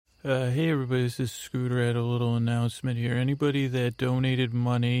Hey everybody, this is Scooter. I had a little announcement here. Anybody that donated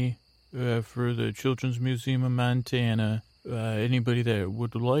money for the Children's Museum of Montana, anybody that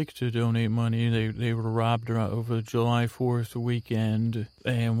would like to donate money, they were robbed over the July 4th weekend,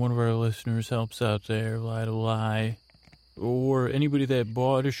 and one of our listeners helps out there, lie to lie. Or anybody that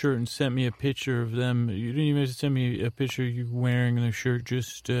bought a shirt and sent me a picture of them, you didn't even have to send me a picture of you wearing the shirt,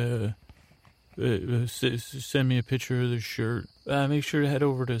 just send me a picture of the shirt. Make sure to head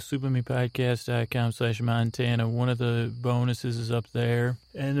over to sleepwithmepodcast.com/Montana. One of the bonuses is up there,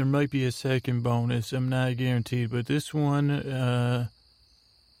 and there might be a second bonus. I'm not guaranteed, but this one,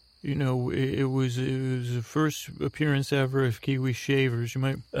 it was the first appearance ever of Kiwi Shavers. You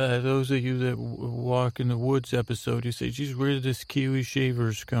might, those of you that walk in the woods episode, you say, geez, where did this Kiwi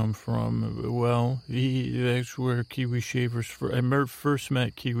Shavers come from? Well, that's where Kiwi Shavers, I first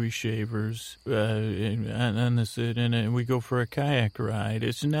met Kiwi Shavers on this, and we go for a kayak ride.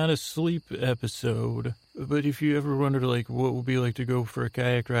 It's not a sleep episode, but if you ever wondered, like, what it would be like to go for a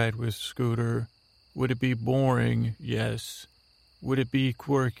kayak ride with Scooter, would it be boring? Yes. Would it be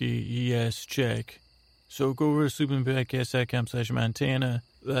quirky? Yes, check. So go over to sleepingpodcast.com/Montana.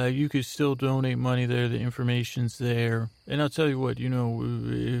 You could still donate money there. The information's there. And I'll tell you what,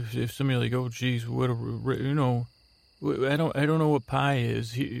 if somebody like, oh, geez, I don't know what pi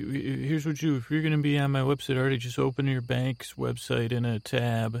is. Here's what if you're going to be on my website already, just open your bank's website in a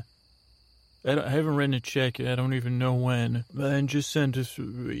tab. I haven't written a check yet. I don't even know when. And just send us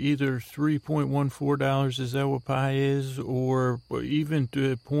either $3.14, is that what pi is? Or even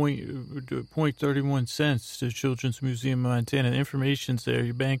 .31 to Children's Museum of Montana. The information's there.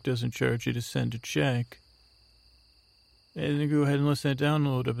 Your bank doesn't charge you to send a check. And then go ahead and listen to that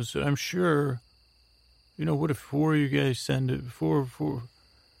download episode. I'm sure, what if four of you guys send it? Four of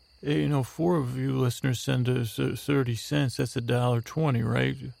you listeners send us 30 cents. That's $1.20,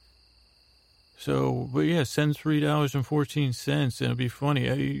 right? So, but yeah, send $3.14, and it'll be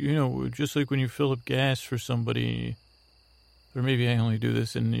funny. Just like when you fill up gas for somebody, or maybe I only do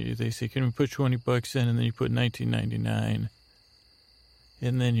this, and they say, can we put $20 in, and then you put $19.99,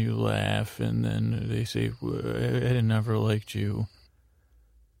 and then you laugh, and then they say, I never liked you.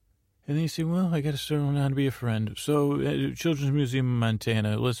 And then you say, well, I got to start learning how to be a friend. So, Children's Museum of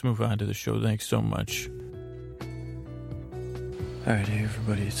Montana, let's move on to the show. Thanks so much. All right, hey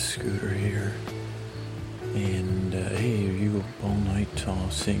everybody, it's Scooter here. And hey, are you all night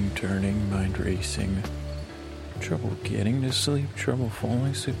tossing, turning, mind racing, trouble getting to sleep, trouble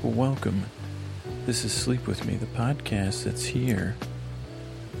falling asleep? Well, welcome. This is Sleep With Me, the podcast that's here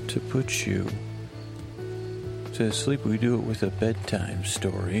to put you to sleep. We do it with a bedtime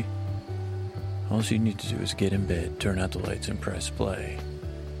story. All you need to do is get in bed, turn out the lights, and press play.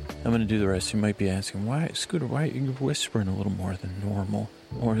 I'm going to do the rest. You might be asking, Scooter, why are you whispering a little more than normal?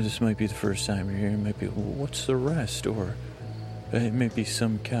 Or this might be the first time you're here. It might be, well, what's the rest? Or it may be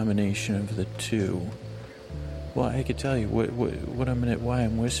some combination of the two. Well, I could tell you why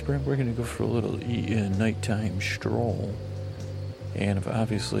I'm whispering. We're going to go for a little nighttime stroll. And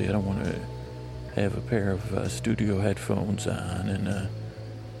obviously I don't want to have a pair of studio headphones on and a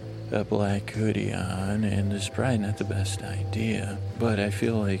black hoodie on, and it's probably not the best idea, but I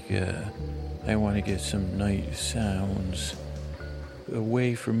feel like I want to get some night sounds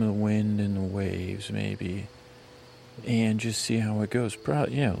away from the wind and the waves, maybe, and just see how it goes.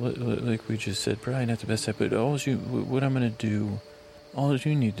 Probably, yeah, like we just said, probably not the best idea, but all you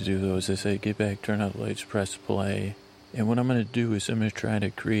need to do, though, is I say, get back, turn out the lights, press play, and what I'm going to do is I'm going to try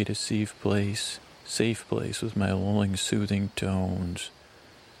to create a safe place with my lulling, soothing tones.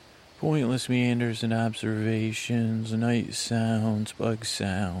 Pointless meanders and observations, night sounds, bug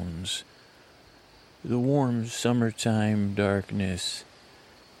sounds, the warm summertime darkness,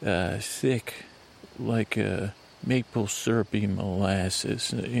 thick like a maple syrupy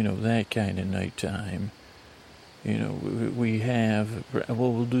molasses, that kind of nighttime.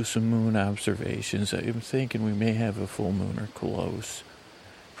 We'll do some moon observations. I'm thinking we may have a full moon or close.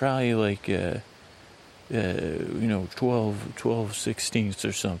 Probably like 12/16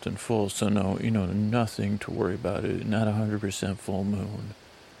 or something full, so no, nothing to worry about it, not 100% full moon.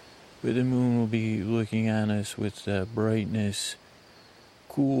 But the moon will be looking on us with brightness,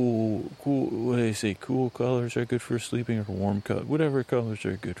 cool, what do they say, cool colors are good for sleeping, or warm colors, whatever colors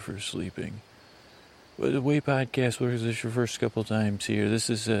are good for sleeping. But the way podcast works, this is your first couple times here. This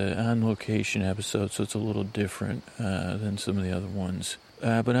is an on-location episode, so it's a little different than some of the other ones.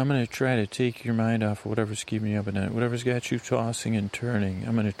 But I'm going to try to take your mind off of whatever's keeping you up at night, whatever's got you tossing and turning.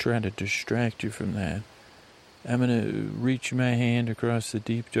 I'm going to try to distract you from that. I'm going to reach my hand across the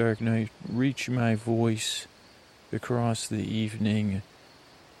deep, dark night, reach my voice across the evening,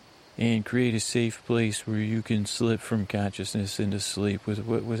 and create a safe place where you can slip from consciousness into sleep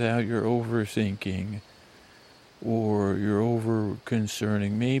without your overthinking or your over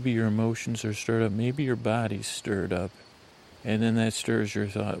concerning. Maybe your emotions are stirred up, maybe your body's stirred up, and then that stirs your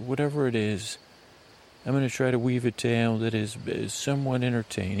thought. Whatever it is, I'm going to try to weave a tale that is somewhat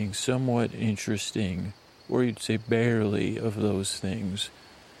entertaining, somewhat interesting, or you'd say barely of those things.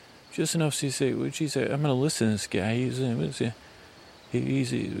 Just enough to say, well, geez, I'm going to listen to this guy.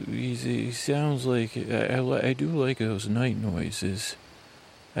 He sounds like, I do like those night noises.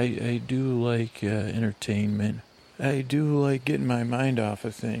 I do like entertainment. I do like getting my mind off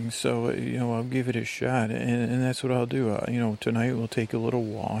of things, so, I'll give it a shot, and that's what I'll do. Tonight we'll take a little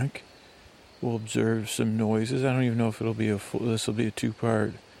walk. We'll observe some noises. I don't even know if it'll be this will be a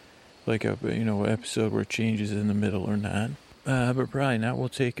two-part, like a, episode where it changes in the middle or not. But probably not. We'll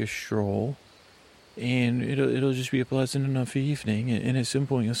take a stroll, and it'll just be a pleasant enough evening. And at some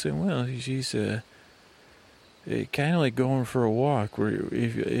point you'll say, well, she's kind of like going for a walk, where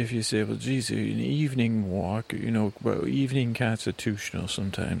if you say, well, geez, an evening walk, evening constitutional,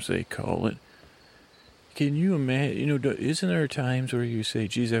 sometimes they call it. Can you imagine, isn't there times where you say,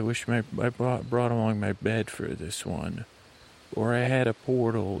 geez, I wish I brought along my bed for this one, or I had a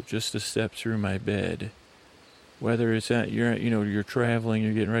portal just to step through my bed? Whether it's that you're traveling,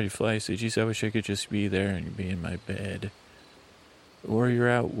 you're getting ready to fly, you say, geez, I wish I could just be there and be in my bed. Or you're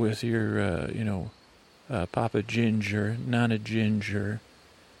out with your, Papa Ginger, Nana Ginger,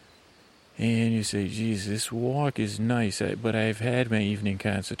 and you say, geez, this walk is nice, but I've had my evening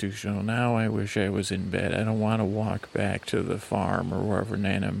constitutional. Now I wish I was in bed. I don't want to walk back to the farm or wherever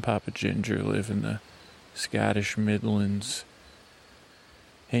Nana and Papa Ginger live in the Scottish Midlands.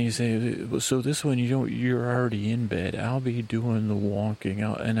 And you say, so this one, you're already in bed. I'll be doing the walking,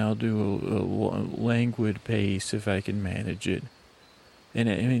 and I'll do a languid pace if I can manage it.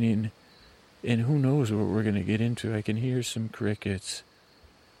 And and who knows what we're going to get into. I can hear some crickets.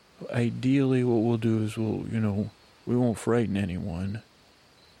 Ideally, what we'll do is we won't frighten anyone.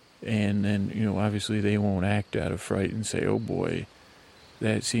 And then, obviously they won't act out of fright and say, oh boy,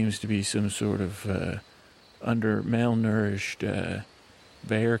 that seems to be some sort of malnourished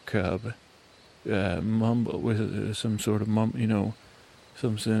bear cub mumble with some sort of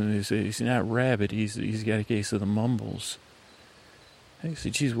something. They say he's not rabid, he's got a case of the mumbles. I say,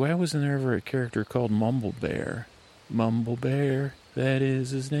 geez, why wasn't there ever a character called Mumble Bear? Mumble Bear, that is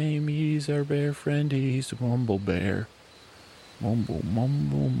his name. He's our bear friend. He's Mumble Bear. Mumble,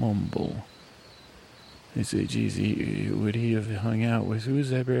 mumble, mumble. They say, geez, would he have hung out with, who's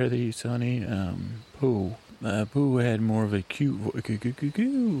that bear that eats honey? Pooh. Pooh had more of a cute voice,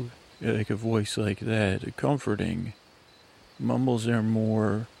 like a voice like that, comforting. Mumbles are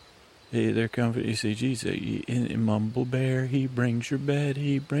more, they're comforting. You say, geez, in Mumble Bear, he brings your bed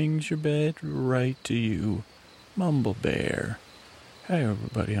right to you. Mumble Bear. Hi,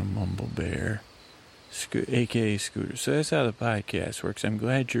 everybody, I'm Mumble Bear, a.k.a. Scooter. So that's how the podcast works. I'm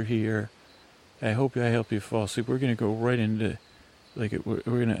glad you're here. I hope I help you fall asleep. We're going to go right into, I'm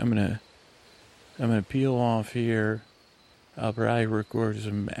going to peel off here. I'll probably record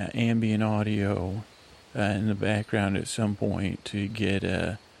some ambient audio in the background at some point to get,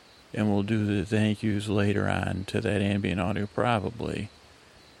 and we'll do the thank yous later on to that ambient audio probably.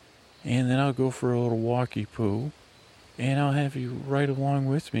 And then I'll go for a little walkie poo, and I'll have you right along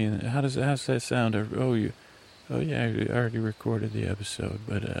with me. How's that sound? Oh yeah, I already recorded the episode,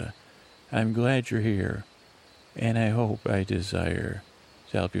 but I'm glad you're here, and I desire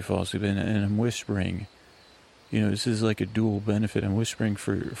to help you fall asleep. And I'm whispering, this is like a dual benefit. I'm whispering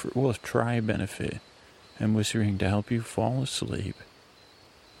for tri-benefit. I'm whispering to help you fall asleep,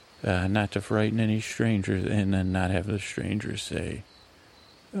 not to frighten any strangers, and then not have the strangers say,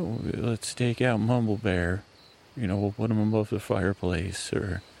 oh, let's take out Mumble Bear. We'll put him above the fireplace,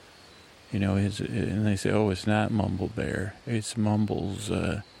 or, and they say, oh, it's not Mumble Bear. It's Mumbles,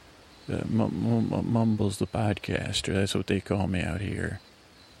 Mumbles the podcaster. That's what they call me out here.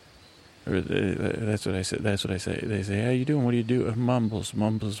 Or that's what I said. That's what I say. They say, how you doing? What do you do? Mumbles the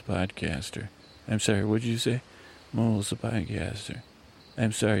podcaster. I'm sorry, what'd you say? Mumbles the podcaster.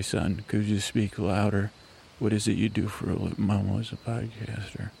 I'm sorry, son. Could you speak louder? What is it you do for a living? Mumbles the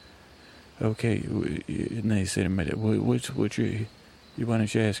podcaster. Okay, and they say to me, you want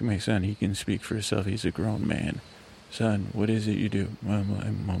to ask my son? He can speak for himself. He's a grown man. Son, what is it you do?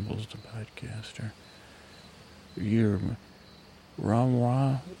 Mumbles the podcaster. You're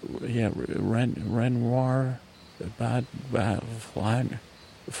Renoir,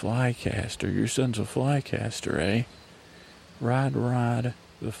 Flycaster. Your son's a flycaster, eh? Rod,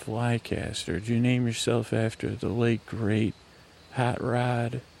 the flycaster. Did you name yourself after the late great Hot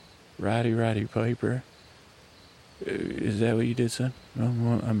Rod, Roddy Piper. Is that what you did, son?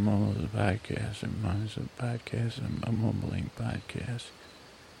 I'm on the podcast. Mine's a podcast. I'm mumbling podcast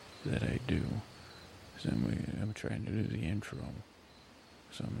that I do. So I'm trying to do the intro.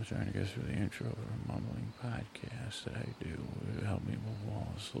 So I'm trying to go through the intro of a mumbling podcast that I do. It help me fall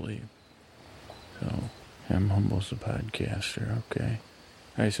asleep. So I'm Humbles the podcaster, okay?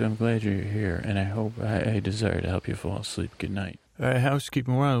 Alright, so I'm glad you're here, and I hope I desire to help you fall asleep. Good night. Alright,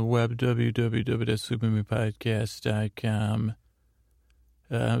 housekeeping. We're on the web, www.sleepingmepodcast.com.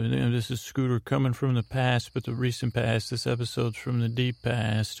 This is Scooter coming from the past, but the recent past. This episode's from the deep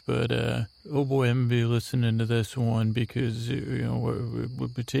past, but oh boy, I'm going to be listening to this one because, it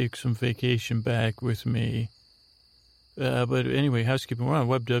would take some vacation back with me. But anyway, housekeeping. We're on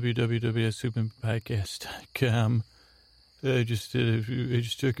the web, www.sleepingmepodcast.com. I just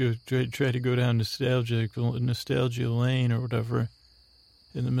tried to go down nostalgia lane or whatever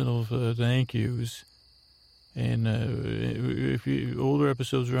in the middle of thank yous. And if older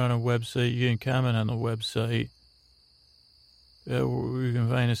episodes are on our website, you can comment on the website. You can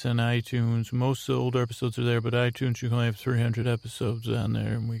find us on iTunes. Most of the older episodes are there, but iTunes, you can only have 300 episodes on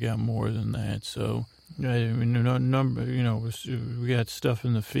there, and we got more than that. So, we got stuff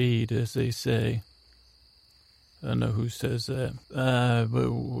in the feed, as they say. I don't know who says that. But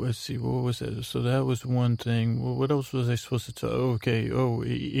let's see, what was that? So that was one thing. Well, what else was I supposed to talk? Okay.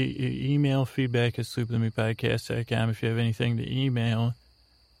 Email feedback at sleepwithmepodcast.com if you have anything to email.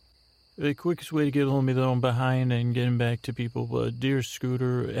 The quickest way to get a hold of me, though, I'm behind and getting back to people. Dear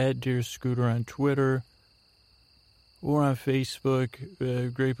Scooter, at Dear Scooter on Twitter or on Facebook.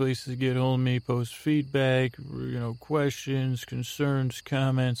 Great places to get a hold of me, post feedback, questions, concerns,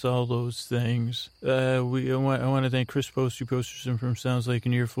 comments, all those things. I want to thank Chris Post, who posted from Sounds Like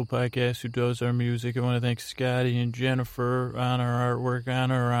an Earful podcast, who does our music. I want to thank Scotty and Jennifer on our artwork,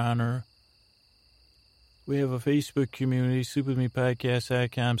 on our honor. We have a Facebook community,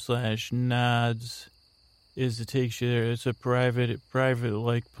 sleepwithmepodcast.com/nods it takes you there. It's a private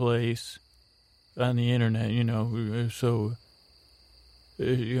place on the internet, so,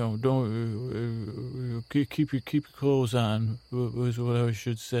 don't, keep your clothes on, was what I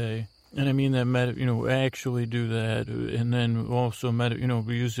should say. And I mean that, actually do that. And then also,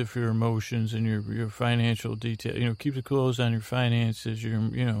 use it for your emotions and your financial detail. Keep the clothes on, your finances,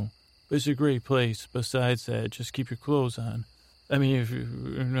 it's a great place. Besides that, just keep your clothes on. I mean,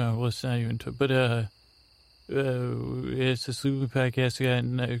 let's not even talk, but, it's the Sleeping Podcast,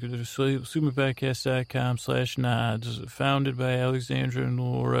 sleepingpodcast.com/nods, founded by Alexandra and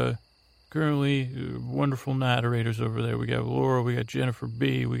Laura. Currently, wonderful moderators over there. We got Laura, we got Jennifer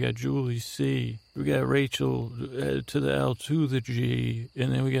B, we got Julie C, we got Rachel to the L to the G,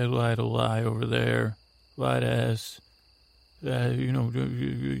 and then we got Lida Lie over there, Lida S.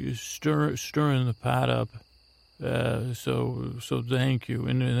 Stirring the pot up. So thank you,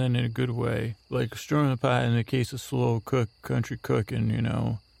 and then in a good way, like stirring the pot in the case of slow country cooking,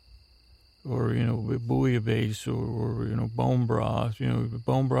 or bouillabaisse or bone broth.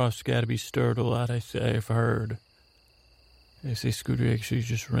 Bone broth's got to be stirred a lot. I've heard. They say Scooter actually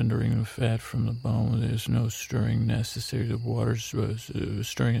just rendering the fat from the bone. There's no stirring necessary. The water's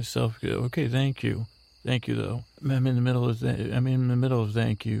stirring itself. Okay, thank you. Thank you, though. I'm in the middle of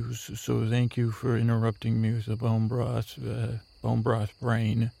thank yous, so thank you for interrupting me with the bone broth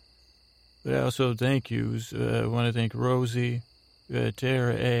brain. But also thank yous. I want to thank Rosie,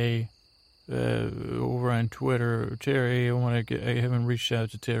 Tara A, over on Twitter. Tara A, I haven't reached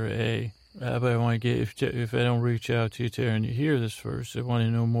out to Tara A, but I want to get, if I don't reach out to you, Tara, and you hear this first, I want to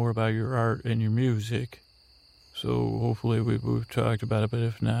know more about your art and your music. So hopefully we've talked about it, but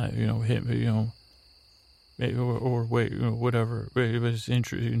if not, hit me, or wait, whatever. But it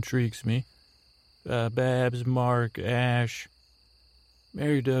intrigues me. Babs, Mark, Ash,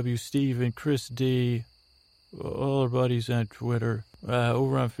 Mary W, Steven, Chris D, all our buddies on Twitter.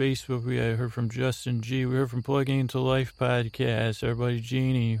 Over on Facebook, we heard from Justin G. We heard from Plugging Into Life podcast. Our buddy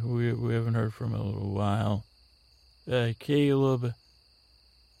Jeannie, who we haven't heard from in a little while. Caleb.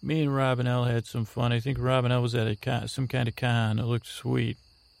 Me and Robin L had some fun. I think Robin L was at some kind of con. It looked sweet.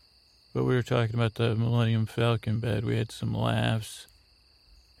 But we were talking about the Millennium Falcon bed. We had some laughs.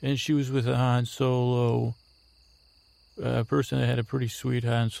 And she was with a Han Solo, a person that had a pretty sweet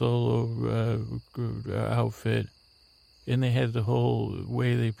Han Solo outfit. And they had the whole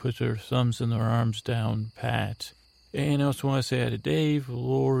way they put their thumbs and their arms down pat. And I also want to say hi to Dave,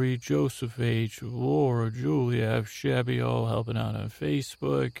 Lori, Joseph H., Laura, Julia, Shabby, all helping out on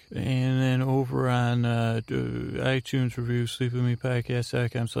Facebook. And then over on iTunes review,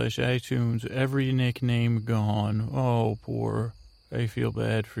 sleepwithmepodcast.com/iTunes, every nickname gone. Oh, poor I feel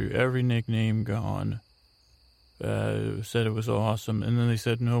bad for you. Every nickname gone. Said it was awesome, and then they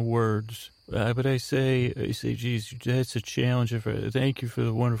said no words. But I say, geez, that's a challenge. Thank you for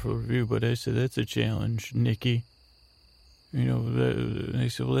the wonderful review, but I said that's a challenge, Nikki. You know, they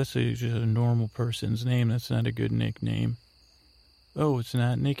said, well, that's just a normal person's name. That's not a good nickname. Oh, it's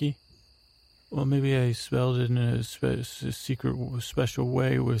not Nikki? Well, maybe I spelled it in a secret, special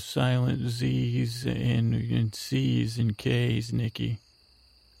way with silent Z's and C's and K's, Nikki.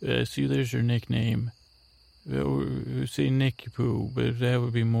 See, there's your nickname. Say Nicky Poo, but that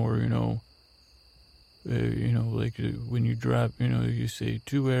would be more, like when you drop, you say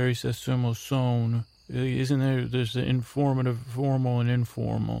tu eres asumo son. Isn't there's the informative, formal, and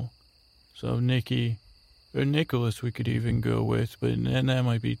informal. So Nikki, or Nicholas we could even go with, but and that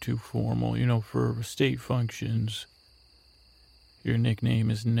might be too formal, for state functions. Your nickname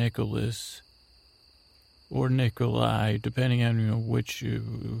is Nicholas. Or Nikolai, depending on what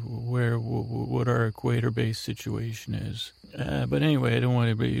our equator-based situation is. But anyway, I don't want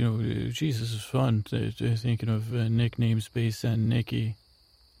to be, Jesus is fun thinking of nicknames based on Nikki.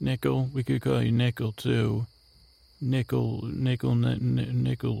 Nickel, we could call you Nickel too. Nicholas,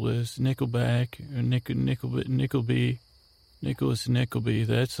 Nickelback, Nickleby, Nicholas Nickleby.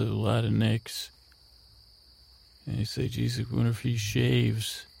 That's a lot of nicks. And you say, Jesus, I wonder if he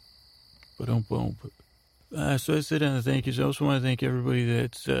shaves. But don't bump. So I said on the thank yous. I also want to thank everybody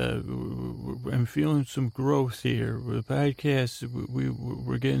that's, I'm feeling some growth here. With the podcast,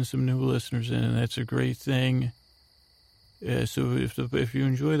 we're getting some new listeners in, and that's a great thing. So if you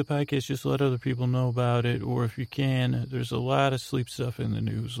enjoy the podcast, just let other people know about it, or if you can, there's a lot of sleep stuff in the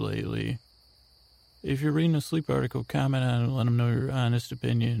news lately. If you're reading a sleep article, comment on it and let them know your honest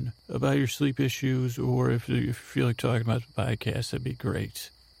opinion about your sleep issues, or if you feel like talking about the podcast, that'd be great.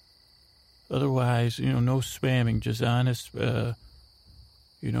 Otherwise, no spamming, just honest, personal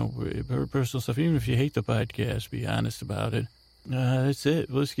stuff. Even if you hate the podcast, be honest about it. That's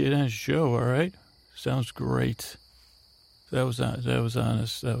it. Let's get on the show, all right? Sounds great. That was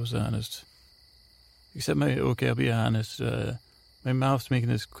honest. Except I'll be honest. My mouth's making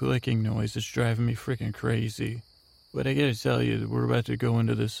this clicking noise. It's driving me freaking crazy. But I gotta tell you, we're about to go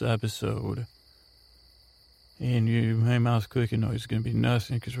into this episode. And my mouth clicking noise is going to be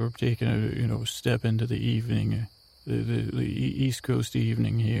nothing because we're taking a step into the evening, the East Coast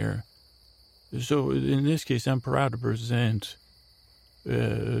evening here. So in this case, I'm proud to present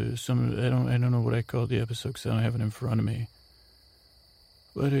I don't know what I called the episode because I don't have it in front of me.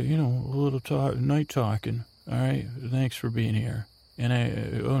 But, a little night talking. All right. Thanks for being here.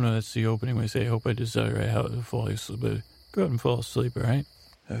 And that's the opening when I say, I hope I desire how to fall asleep, but go ahead and fall asleep. All right.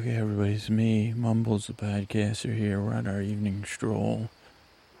 Okay, everybody, it's me, Mumbles the podcaster here. We're on our evening stroll.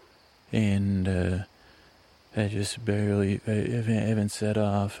 And I just barely, I haven't set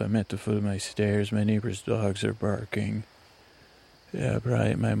off. I'm at the foot of my stairs. My neighbor's dogs are barking. Yeah,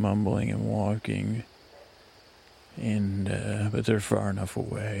 probably my mumbling and walking. And, but they're far enough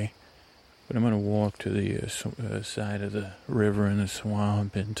away. But I'm going to walk to the side of the river in the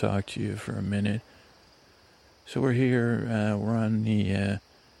swamp and talk to you for a minute. So we're here, we're on the...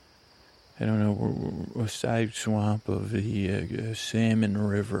 we're a side swamp of the Salmon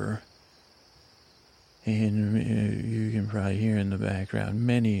River. And you can probably hear in the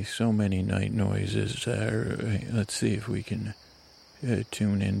background so many night noises. Let's see if we can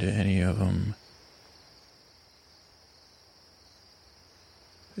tune into any of them.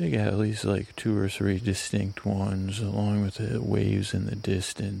 They got at least like 2 or 3 distinct ones, along with the waves in the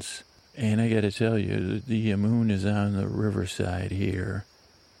distance. And I got to tell you, the moon is on the riverside here.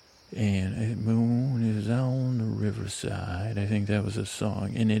 And the moon is on the riverside. I think that was a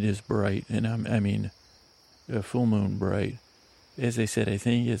song. And it is bright. And a full moon bright. As I said, I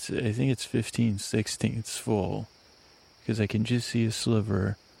think it's 15/16 full. Because I can just see a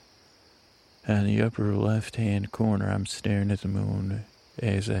sliver. On the upper left-hand corner, I'm staring at the moon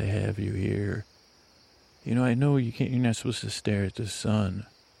as I have you here. I know you're not supposed to stare at the sun.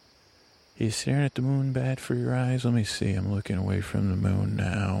 Is staring at the moon bad for your eyes? Let me see. I'm looking away from the moon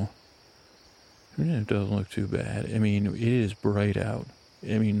now. It doesn't look too bad. It is bright out.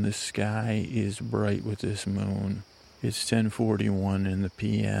 The sky is bright with this moon. It's 10:41 in the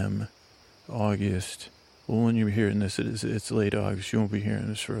p.m. August. Well, when you're hearing this, it's late August. You won't be hearing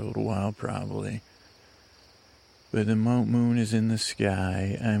this for a little while, probably. But the moon is in the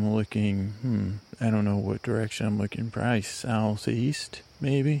sky. I'm looking, I don't know what direction I'm looking. Probably southeast,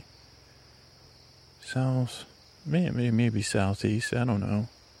 maybe? Maybe southeast. I don't know.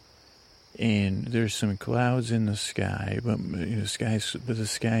 And there's some clouds in the sky, but the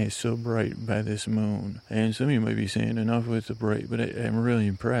sky is so bright by this moon. And some of you might be saying, enough with the bright, but I'm really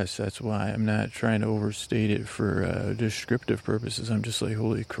impressed. That's why I'm not trying to overstate it for descriptive purposes. I'm just like,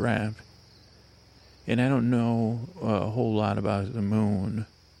 holy crap. And I don't know a whole lot about the moon,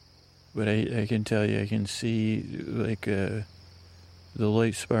 but I can tell you, I can see like the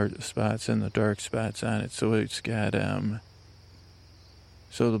light spots and the dark spots on it. So it's got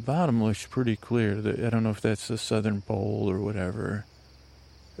so the bottom looks pretty clear. I don't know if that's the southern pole or whatever,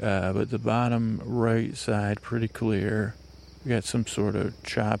 but the bottom right side pretty clear. We got some sort of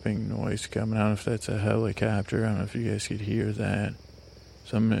chopping noise coming. I don't know if that's a helicopter. I don't know if you guys could hear that.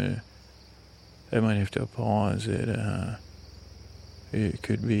 So I might have to pause it. It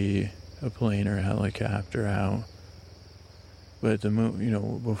could be a plane or a helicopter out. But the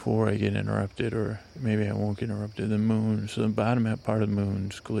moon, before I get interrupted, or maybe I won't get interrupted, the moon, so the bottom part of the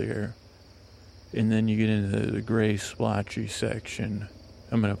moon's clear. And then you get into the gray splotchy section.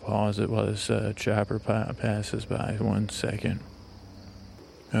 I'm going to pause it while this chopper passes by. 1 second.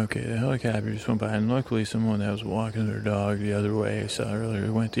 Okay, the helicopter just went by, and luckily someone that was walking their dog the other way, I saw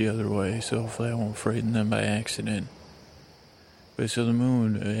earlier, went the other way, so hopefully I won't frighten them by accident. But so the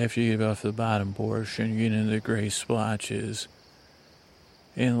moon, after you get off the bottom portion, you get into the gray splotches.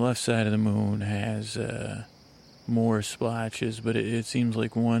 And the left side of the moon has more splotches, but it seems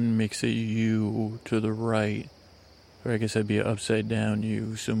like one makes a U to the right, or I guess that'd be an upside down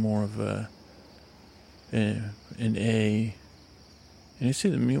U, so more of an A. And I see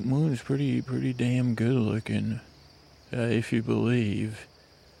the moon is pretty damn good looking, if you believe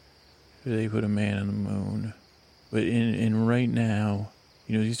they put a man on the moon. But in right now,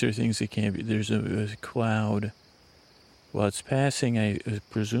 these are things that can't be. There's a cloud. While it's passing,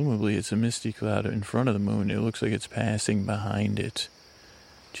 presumably it's a misty cloud in front of the moon. It looks like it's passing behind it.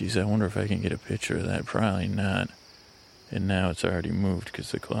 Geez, I wonder if I can get a picture of that. Probably not. And now it's already moved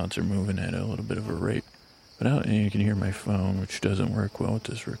because the clouds are moving at a little bit of a rate. But you can hear my phone, which doesn't work well with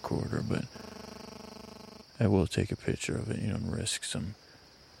this recorder, but I will take a picture of it, and risk some.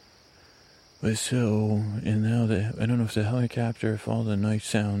 But so, and now I don't know if the helicopter, if all the night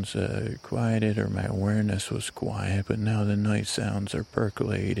sounds quieted or my awareness was quiet, but now the night sounds are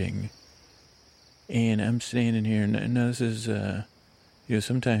percolating. And I'm standing here, and now this is,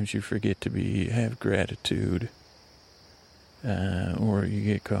 sometimes you forget to have gratitude, or you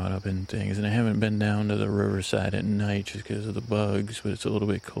get caught up in things. And I haven't been down to the riverside at night just because of the bugs, but it's a little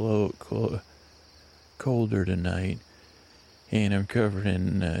bit colder tonight. And I'm covered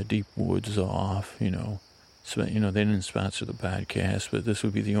in Deep Woods Off, So, they didn't sponsor the podcast, but this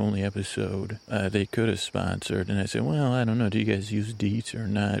would be the only episode they could have sponsored. And I said, well, I don't know, do you guys use DEET or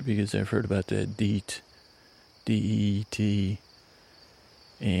not? Because I've heard about that DEET, D-E-E-T.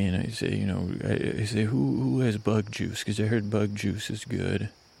 And I say, I say, who has bug juice? Because I heard bug juice is good.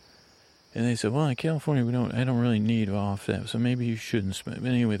 And they said, well, in California, I don't really need off that, so maybe you shouldn't. But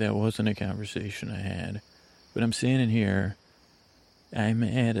anyway, that wasn't a conversation I had. But I'm standing here. I'm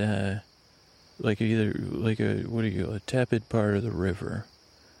at a tepid part of the river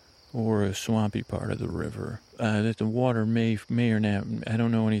or a swampy part of the river. That the water may or not, I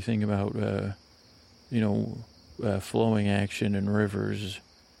don't know anything about, flowing action in rivers.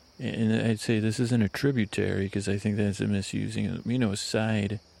 And I'd say this isn't a tributary because I think that's a misusing of, a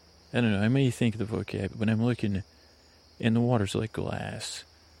side. I don't know, I may think the vocab, but I'm looking, and the water's like glass.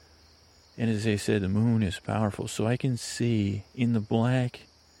 And as I said, the moon is powerful, so I can see in the black.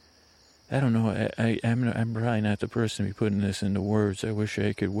 I don't know. I'm probably not the person to be putting this into words. I wish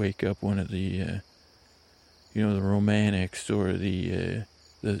I could wake up one of the, the romantics or the.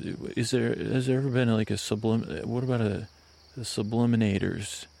 Has there ever been like a What about the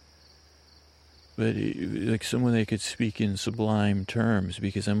subliminators? But like someone that could speak in sublime terms,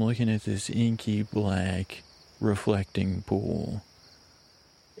 because I'm looking at this inky black reflecting pool.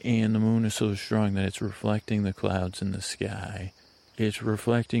 And the moon is so strong that it's reflecting the clouds in the sky. It's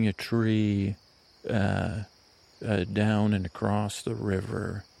reflecting a tree down and across the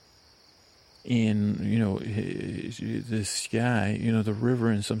river. And, the sky, the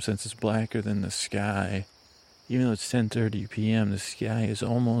river in some sense is blacker than the sky. Even though it's 10:30 p.m., the sky is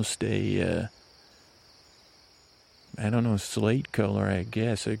almost a, slate color, I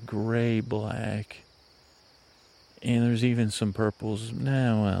guess, a gray-black. And there's even some purples.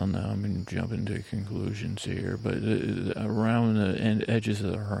 I'm jumping to conclusions here. But around the edges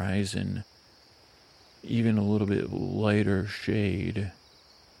of the horizon, even a little bit lighter shade.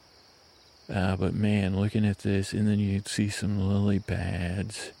 But man, looking at this, and then you see some lily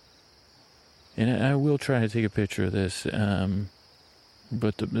pads. And I will try to take a picture of this.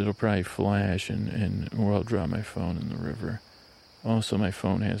 but it'll probably flash, or I'll drop my phone in the river. Also, my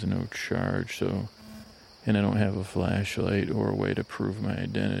phone has no charge, and I don't have a flashlight or a way to prove my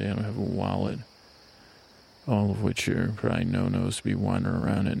identity. I don't have a wallet. All of which are probably no-nos to be wandering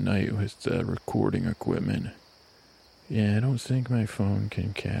around at night with recording equipment. Yeah, I don't think my phone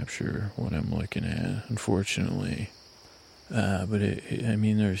can capture what I'm looking at, unfortunately. But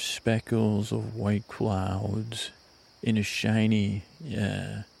there's speckles of white clouds in a shiny,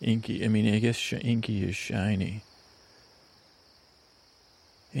 inky. I guess inky is shiny.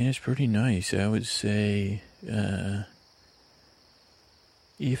 And it's pretty nice. I would say,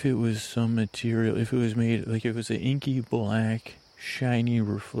 if it was some material, if it was made, like if it was an inky black, shiny,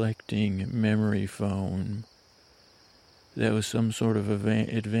 reflecting memory foam, that was some sort of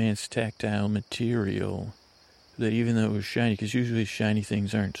advanced tactile material, that even though it was shiny, because usually shiny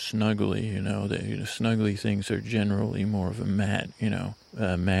things aren't snuggly, snuggly things are generally more of a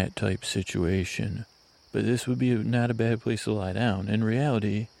matte type situation. But this would be not a bad place to lie down. In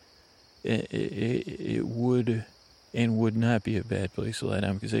reality, it would and would not be a bad place to lie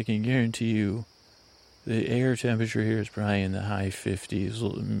down, because I can guarantee you the air temperature here is probably in the high 50s,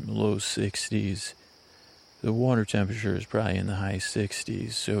 low 60s. The water temperature is probably in the high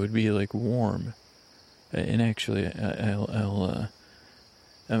 60s, so it'd be like warm. And actually, I'm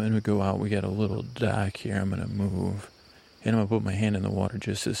going to go out. We got a little dock here. I'm going to move. And I'm going to put my hand in the water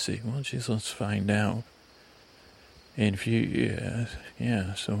just to see. Well, geez, let's find out. And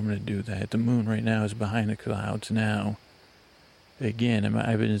so I'm going to do that. The moon right now is behind the clouds now. Again,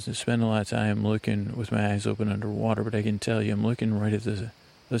 I've been spending a lot of time looking with my eyes open underwater, but I can tell you I'm looking right at the...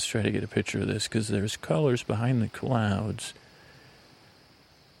 Let's try to get a picture of this, because there's colors behind the clouds.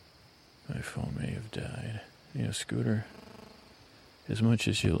 My phone may have died. Scooter. As much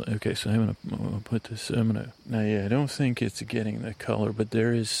as you... Okay, so I'm going to put this... I don't think it's getting the color, but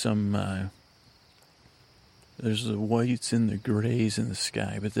there is some... there's the whites and the grays in the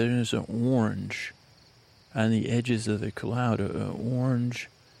sky, but there's an orange on the edges of the cloud. Orange,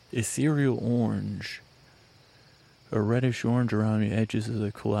 ethereal orange. A reddish orange around the edges of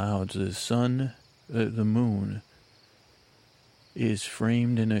the clouds. The sun, the moon, is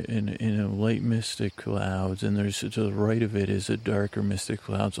framed in a light mystic clouds, and there's to the right of it is a darker mystic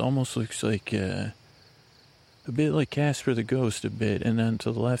clouds. Almost looks like a bit like Casper the Ghost, a bit, and then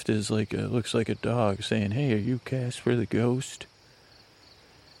to the left is looks like a dog saying, "Hey, are you Casper the Ghost?"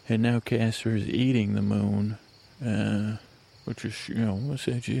 And now Casper is eating the moon, which is what's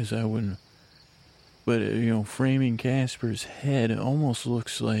that? Geez, I wouldn't. But, framing Casper's head, it almost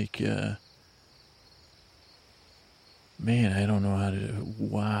looks like, man, I don't know how to,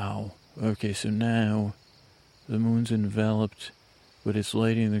 wow. Okay, so now the moon's enveloped, but it's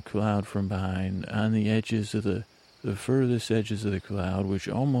lighting the cloud from behind on the edges of the furthest edges of the cloud, which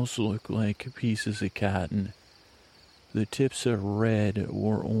almost look like pieces of cotton. The tips are red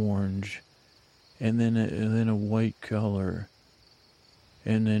or orange, and then a white color.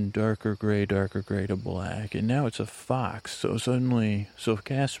 And then darker gray to black. And now it's a fox. So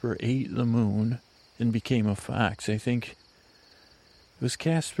Casper ate the moon and became a fox. I think it was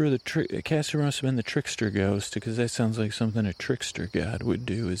Casper Casper must have been the trickster ghost, because that sounds like something a trickster god would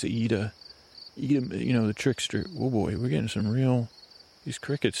do, is eat the trickster. Oh boy, we're getting some real, these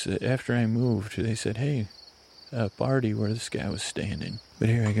crickets. After I moved, they said, "Hey, party," where this guy was standing. But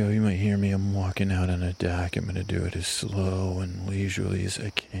here I go. You might hear me. I'm walking out on a dock. I'm going to do it as slow and leisurely as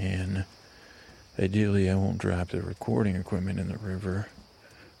I can. Ideally, I won't drop the recording equipment in the river.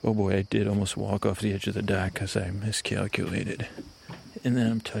 Oh boy, I did almost walk off the edge of the dock because I miscalculated. And then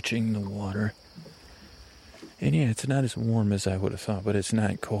I'm touching the water. And yeah, it's not as warm as I would have thought, but it's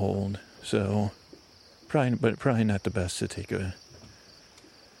not cold. So, probably not the best to take go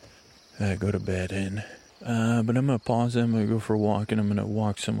to bed in. But I'm going to pause. I'm going to go for a walk, and I'm going to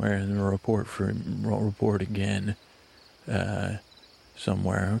walk somewhere and report again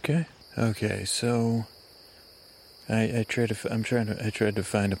somewhere. Okay. So I tried to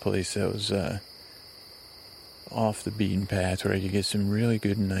find a place that was off the beaten path where I could get some really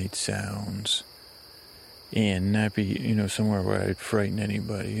good night sounds and not be somewhere where I'd frighten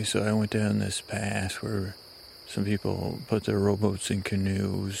anybody. So I went down this path where some people put their rowboats in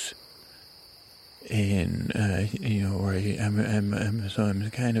canoes. And where I'm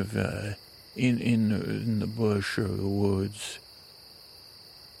kind of in the bush or the woods.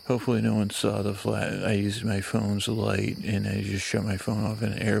 Hopefully no one saw the flash. I used my phone's light, and I just shut my phone off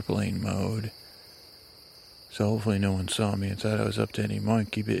in airplane mode. So hopefully no one saw me and thought I was up to any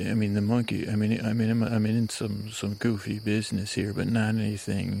monkey. But I'm in some goofy business here, but not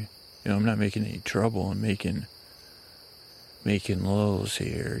anything. I'm not making any trouble. I'm making making lulls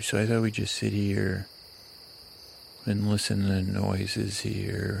here. So I thought we'd just sit here and listen to the noises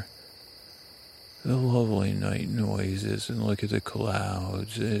here. The lovely night noises, and look at the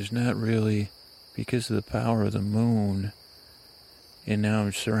clouds. There's not really, because of the power of the moon, and now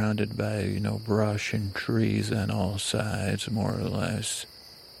I'm surrounded by, brush and trees on all sides, more or less.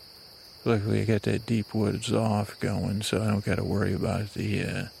 Luckily, I got that deep woods off going, so I don't got to worry about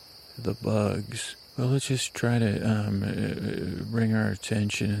the bugs. Well, let's just try to bring our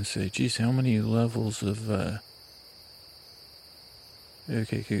attention and say, geez, how many levels of...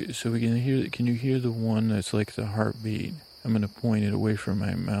 Okay, so we can hear. Can you hear the one that's like the heartbeat? I'm going to point it away from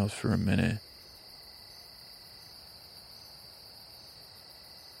my mouth for a minute.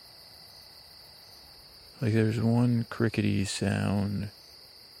 Like there's one crickety sound.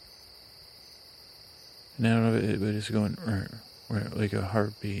 And I don't know, but it's going like a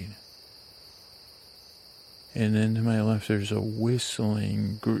heartbeat. And then to my left, there's a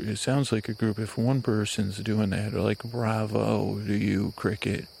whistling group. It sounds like a group. If one person's doing that, or like, bravo to you,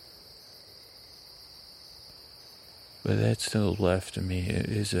 cricket. But that's to the left of me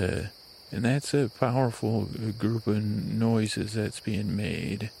and that's a powerful group of noises that's being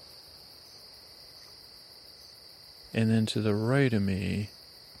made. And then to the right of me,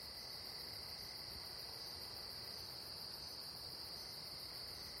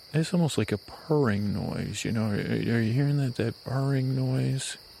 it's almost like a purring noise, Are you hearing that purring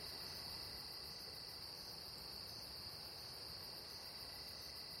noise?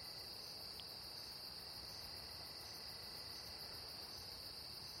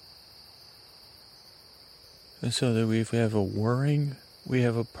 And so that we have a whirring, we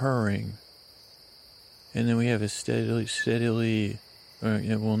have a purring, and then we have a steadily,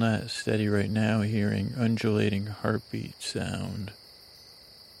 well, not steady right now, hearing undulating heartbeat sound.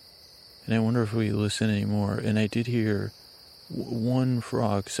 And I wonder if we listen anymore. And I did hear one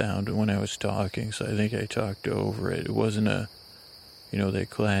frog sound when I was talking, so I think I talked over it. It wasn't that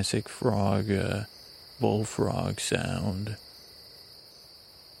classic frog, bullfrog sound.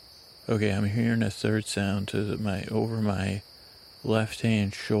 Okay, I'm hearing a third sound over my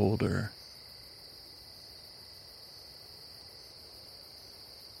left-hand shoulder.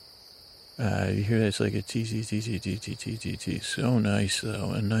 You hear that? It's like a T. So nice,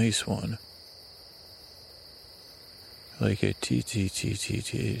 though. A nice one. Like a T.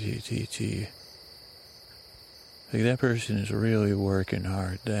 Like that person is really working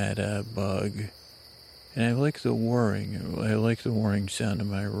hard, that bug. And I like the whirring. I like the whirring sound to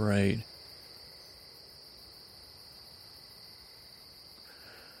my right.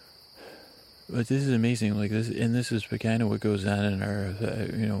 But this is amazing. Like this, and this is kind of what goes on in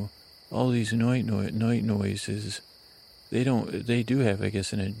our, all these night noises. They do have, I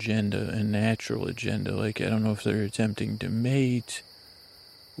guess, an agenda, a natural agenda. Like, I don't know if they're attempting to mate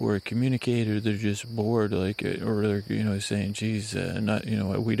or communicate, or they're just bored, like, or they're, saying, geez,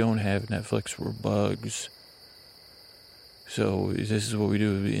 we don't have Netflix, we're bugs. So this is what we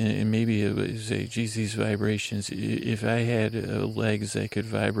do. And maybe say, geez, these vibrations, if I had legs that could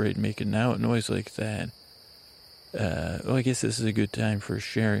vibrate and make a noise like that, well, I guess this is a good time for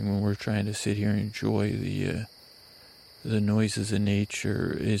sharing when we're trying to sit here and enjoy the noises of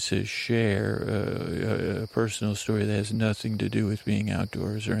nature. Is to share a personal story that has nothing to do with being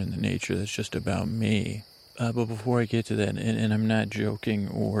outdoors or in the nature. That's just about me. But before I get to that, and I'm not joking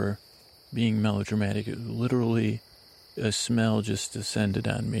or being melodramatic, literally a smell just descended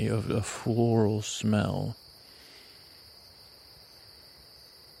on me, of a floral smell.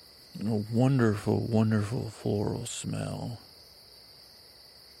 A wonderful, wonderful floral smell.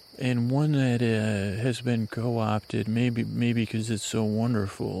 And one that has been co-opted, maybe because it's so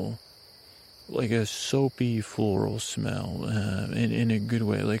wonderful, like a soapy floral smell, in a good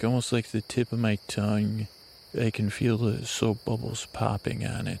way, like almost like the tip of my tongue. I can feel the soap bubbles popping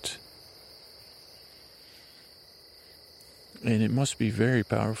on it. And it must be very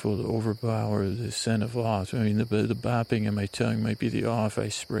powerful to overpower the scent of off. I mean, the bopping in my tongue might be the off I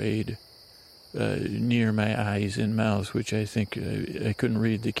sprayed near my eyes and mouth, which I think I couldn't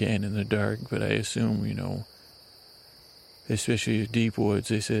read the can in the dark, but I assume, especially deep woods,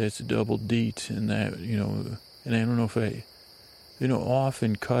 they say that's a double DEET, and that, and I don't know if Off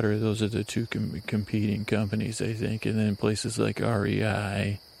and Cutter, those are the two competing companies, I think, and then places like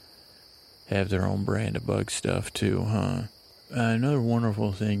REI have their own brand of bug stuff too, huh? Another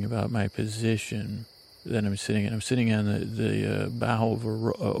wonderful thing about my position that I'm sitting on the bow of a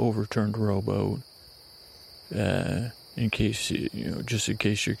overturned rowboat. In case just in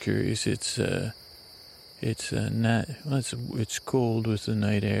case you're curious, it's not. Well, it's cold with the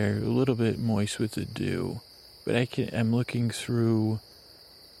night air, a little bit moist with the dew. but I'm looking through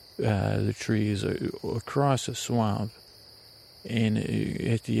the trees across a swamp, and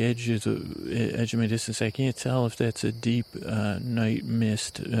at the edge of my distance, I can't tell if that's a deep night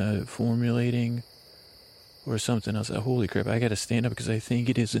mist formulating or something else. Holy crap, I gotta stand up because I think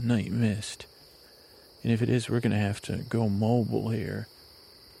it is a night mist. And if it is, we're gonna have to go mobile here.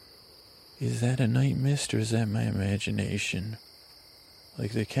 Is that a night mist or is that my imagination?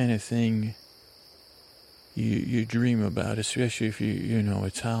 Like the kind of thing you dream about, especially if you know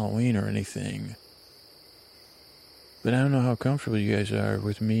it's Halloween or anything. But I don't know how comfortable you guys are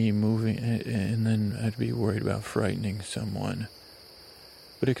with me moving, and then I'd be worried about frightening someone.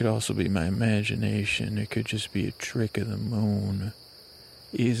 But it could also be my imagination. It could just be a trick of the moon.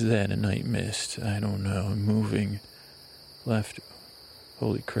 Is that a night mist? I don't know. I'm moving left.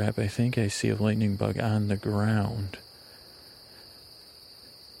 Holy crap, I think I see a lightning bug on the ground.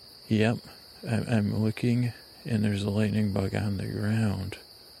 Yep, I'm looking, and there's a lightning bug on the ground.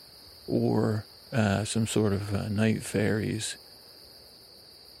 Or some sort of night fairies.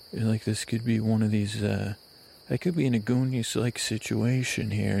 Like this could be one of these, I could be in a Goonies-like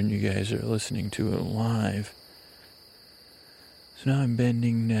situation here, and you guys are listening to it live. So now I'm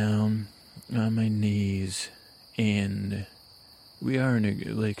bending down on my knees, and we are in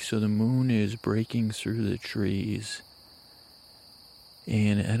a, so the moon is breaking through the trees.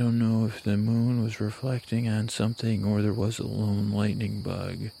 And I don't know if the moon was reflecting on something or there was a lone lightning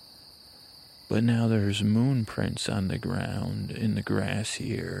bug. But now there's moon prints on the ground, in the grass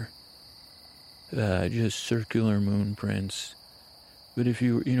here. Just circular moon prints. But if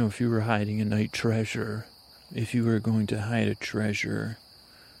you were hiding a night treasure, if you were going to hide a treasure,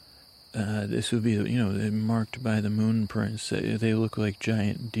 this would be, marked by the moon prints. They look like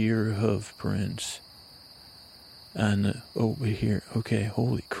giant deer hoof prints. Over here. Okay,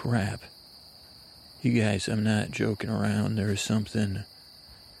 holy crap. You guys, I'm not joking around. There is something,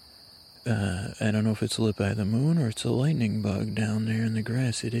 I don't know if it's lit by the moon or it's a lightning bug down there in the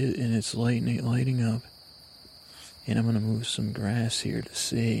grass. It is, and it's lighting up. And I'm going to move some grass here to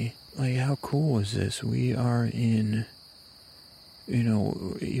see. Like, how cool is this? We are in,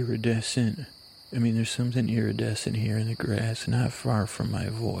 iridescent. I mean, there's something iridescent here in the grass, not far from my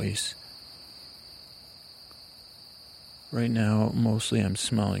voice. Right now, mostly I'm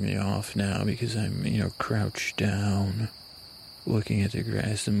smelling it off now because I'm, crouched down, looking at the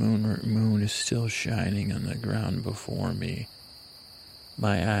grass. The moon is still shining on the ground before me.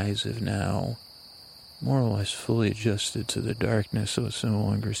 My eyes have now more or less fully adjusted to the darkness, so it no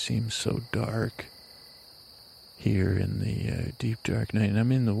longer seems so dark here in the deep dark night. And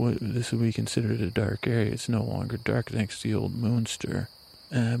I'm in the wood. This would be considered a dark area. It's no longer dark thanks to the old moonster.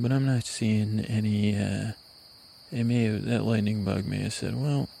 But I'm not seeing any... that lightning bug may have said,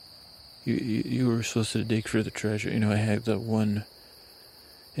 well, you were supposed to dig for the treasure. I had the one,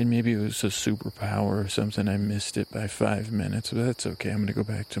 and maybe it was a superpower or something. I missed it by 5 minutes, but that's okay. I'm going to go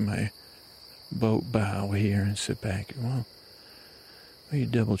back to my boat bow here and sit back. Well, let me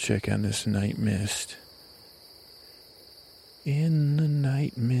double check on this night mist. In the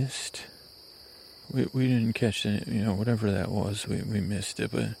night mist. We didn't catch it, whatever that was, we missed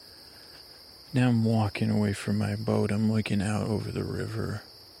it, but... Now I'm walking away from my boat. I'm looking out over the river.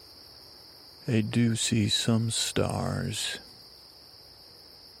 I do see some stars.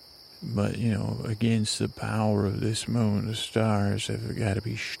 But, against the power of this moon, the stars have got to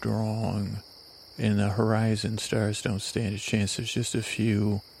be strong. And the horizon stars don't stand a chance. There's just a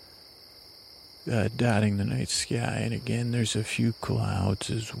few dotting the night sky. And again, there's a few clouds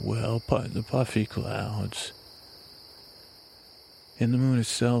as well, the puffy clouds. And the moon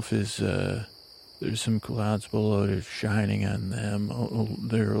itself is... There's some clouds below it shining on them.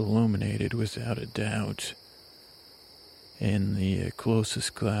 They're illuminated without a doubt. And the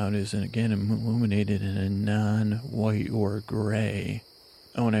closest cloud is, again, illuminated in a non-white or gray.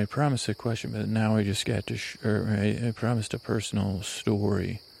 Oh, and I promised a question, but now I just got to... I promised a personal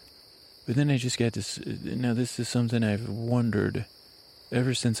story. But then I just got this... Now, this is something I've wondered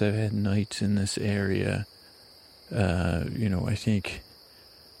ever since I've had nights in this area. I think...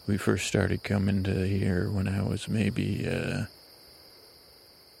 We first started coming to here when I was maybe,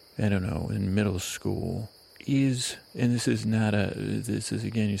 in middle school. And this is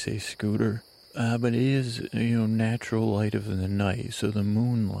again, you say scooter, but it is, natural light of the night. So the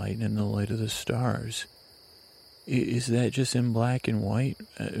moonlight and the light of the stars. Is that just in black and white?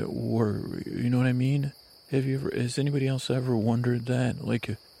 Or, you know what I mean? Has anybody else ever wondered that?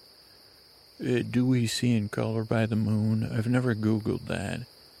 Like, do we see in color by the moon? I've never Googled that.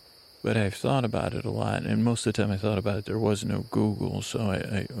 But I've thought about it a lot, and most of the time I thought about it, there was no Google, so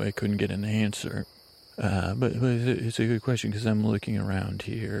I couldn't get an answer. But it's a good question because I'm looking around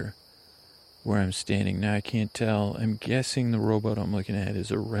here where I'm standing. Now I can't tell. I'm guessing the rowboat I'm looking at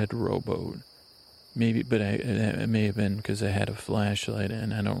is a red rowboat. Maybe, but it may have been because I had a flashlight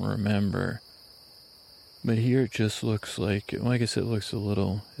and I don't remember. But here it just looks like I said, it looks a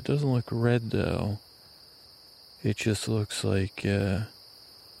little, it doesn't look red though. It just looks like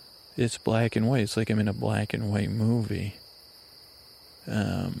it's black and white. It's like I'm in a black and white movie.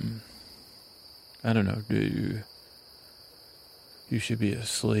 I don't know. You should be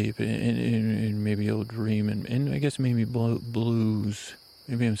asleep and maybe you'll dream and I guess maybe blues.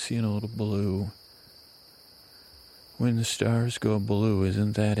 Maybe I'm seeing a little blue. When the Stars Go Blue,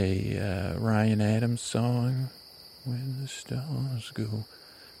 isn't that a Ryan Adams song? When the stars go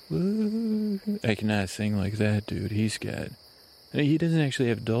blue. I cannot sing like that, dude. He doesn't actually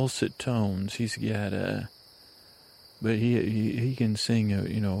have dulcet tones. He's got but he can sing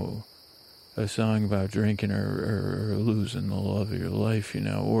a song about drinking or losing the love of your life,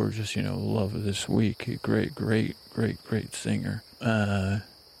 or just love of this week. Great singer.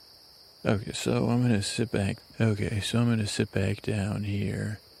 Okay, so I'm going to sit back. Okay, so I'm going to sit back down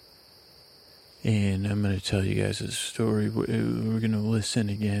here. And I'm going to tell you guys a story. We're going to listen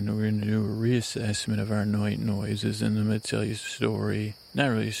again. We're going to do a reassessment of our night noises. And I'm going to tell you a story. Not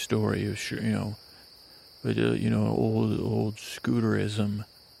really a story, but, old scooterism.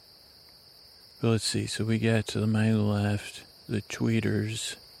 But let's see. So we got to my left, the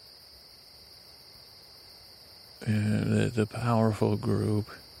tweeters. The powerful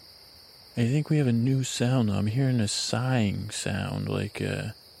group. I think we have a new sound. I'm hearing a sighing sound, like,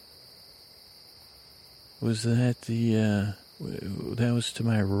 was that that was to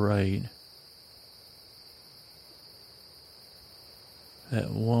my right.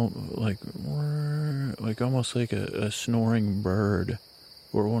 That won't, like almost like a snoring bird,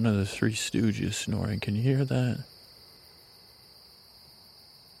 or one of the Three Stooges snoring. Can you hear that?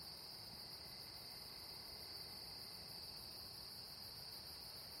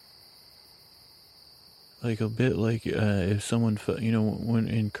 Like a bit like if someone, when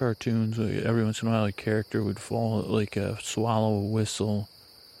in cartoons, every once in a while a character would fall, swallow a whistle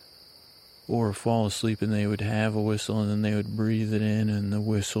or fall asleep and they would have a whistle and then they would breathe it in and the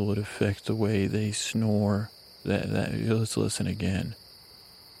whistle would affect the way they snore. Let's listen again.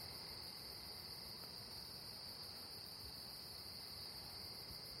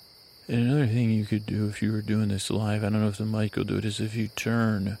 And another thing you could do if you were doing this live, I don't know if the mic will do it, is if you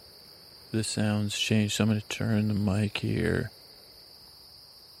turn the sounds change. So I'm going to turn the mic here.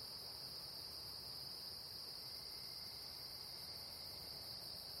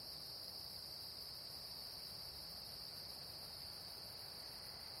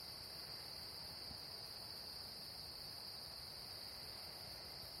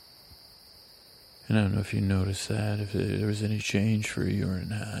 And I don't know if you noticed that, if there was any change for you or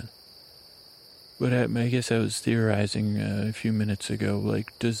not. But I guess I was theorizing a few minutes ago,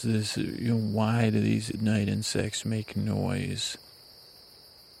 like, does this, why do these night insects make noise?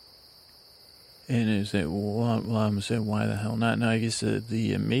 And is that, well, I'm saying, why the hell not? Now, I guess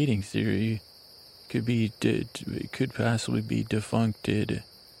the mating theory could possibly be defuncted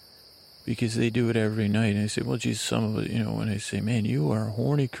because they do it every night. And I say, well, geez, some of it, when I say, man, you are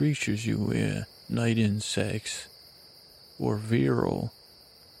horny creatures, you night insects, or virile.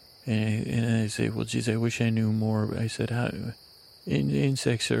 And I say, well, geez, I wish I knew more. I said, how?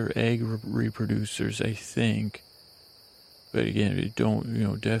 Insects are egg reproducers, I think. But again,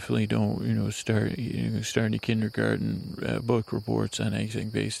 definitely don't, start any kindergarten book reports on anything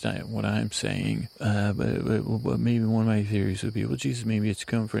based on what I'm saying. But maybe one of my theories would be, well, geez, maybe it's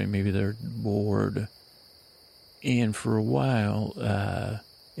comforting. Maybe they're bored. And for a while,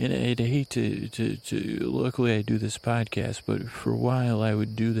 and I'd hate to luckily I do this podcast, but for a while I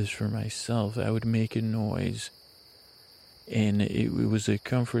would do this for myself. I would make a noise, and it was a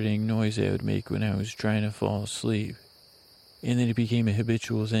comforting noise I would make when I was trying to fall asleep. And then it became a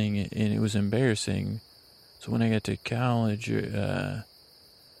habitual thing, and it was embarrassing. So when I got to college, I'd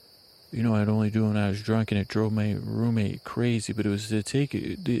only do it when I was drunk, and it drove my roommate crazy, but it was to take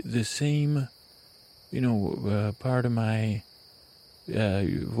the same, part of my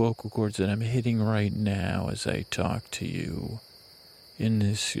vocal cords that I'm hitting right now as I talk to you in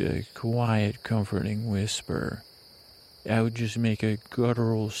this quiet, comforting whisper. I would just make a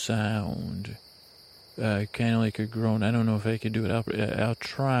guttural sound, kind of like a groan. I don't know if I could do it. I'll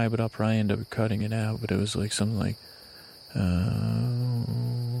try, but I'll probably end up cutting it out. But it was like something like,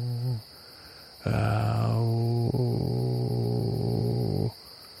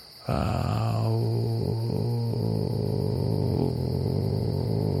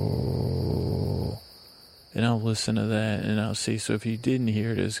 And I'll listen to that, and I'll see. So if you didn't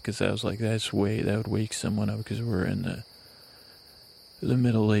hear this, because I was like, that would wake someone up, because we're in the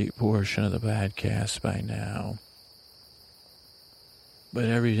middle late portion of the podcast by now. But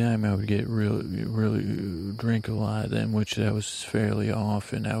every time I would get really drink a lot of them, which that was fairly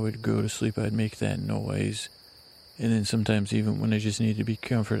often, I would go to sleep, I'd make that noise. And then sometimes even when I just needed to be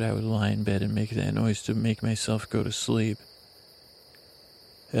comforted, I would lie in bed and make that noise to make myself go to sleep.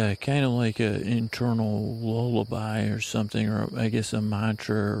 Kind of like an internal lullaby or something, or I guess a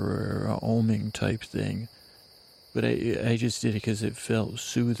mantra or a oming type thing. But I just did it because it felt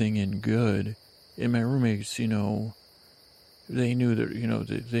soothing and good. And my roommates, they knew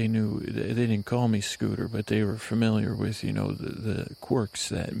that, they didn't call me Scooter, but they were familiar with, the quirks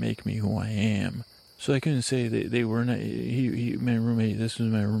that make me who I am. So I couldn't say that they were not, this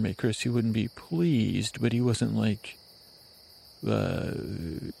was my roommate, Chris, he wouldn't be pleased, but he wasn't like,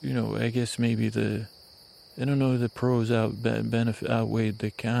 I guess maybe the pros outweighed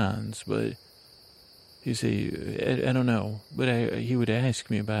the cons, but he'd say, I don't know, but he would ask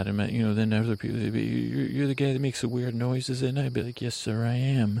me about him, then other people would be, you're the guy that makes the weird noises at night. I'd be like, yes, sir, I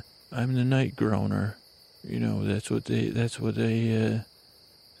am. I'm the night groaner. That's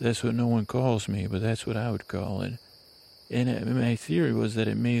what no one calls me, but that's what I would call it. And my theory was that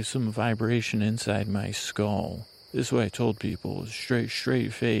it made some vibration inside my skull. This is what I told people,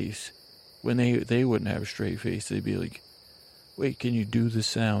 straight face. When they wouldn't have a straight face, they'd be like, wait, can you do the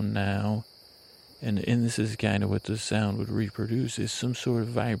sound now? And this is kind of what the sound would reproduce, is some sort of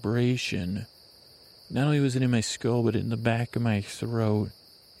vibration. Not only was it in my skull, but in the back of my throat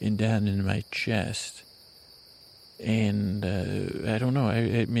and down in my chest. And I don't know,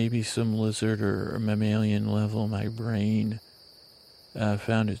 it maybe some lizard or mammalian level of my brain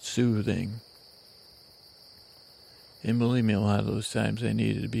found it soothing. And believe me, a lot of those times I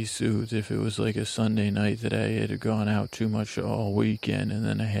needed to be soothed. If it was like a Sunday night that I had gone out too much all weekend and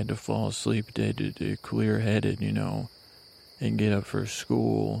then I had to fall asleep dead, clear-headed, and get up for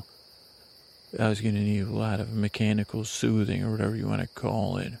school, I was going to need a lot of mechanical soothing or whatever you want to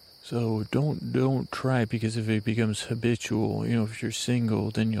call it. So don't try, because if it becomes habitual, if you're single,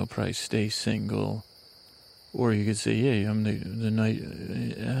 then you'll probably stay single. Or you could say, hey, I'm the night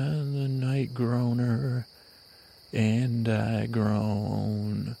groaner. And I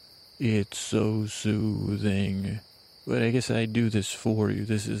groan. It's so soothing. But I guess I do this for you.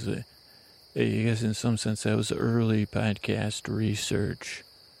 This is I guess in some sense that was early podcast research.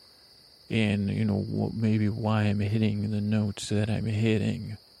 And, maybe why I'm hitting the notes that I'm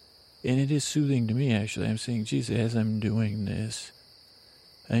hitting. And it is soothing to me, actually. I'm saying, geez, as I'm doing this,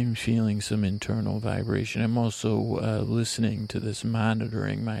 I'm feeling some internal vibration. I'm also listening to this,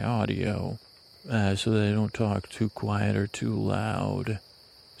 monitoring my audio. So that I don't talk too quiet or too loud.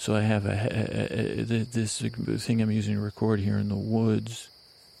 So I have this thing I'm using to record here in the woods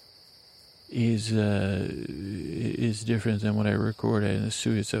is different than what I record in the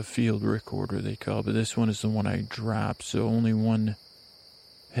studio. It's a field recorder, they call it, but this one is the one I dropped, so only one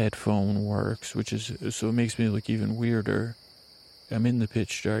headphone works, so it makes me look even weirder. I'm in the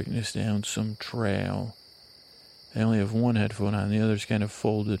pitch darkness down some trail. I only have one headphone on, the other's kind of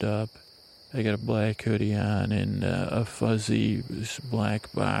folded up. I got a black hoodie on and a fuzzy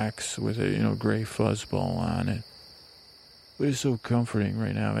black box with a gray fuzzball on it. But it's so comforting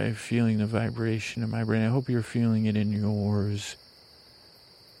right now. I'm feeling the vibration in my brain. I hope you're feeling it in yours.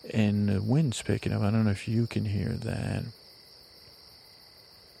 And the wind's picking up. I don't know if you can hear that.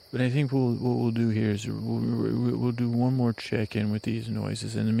 But I think what we'll do here is we'll do one more check-in with these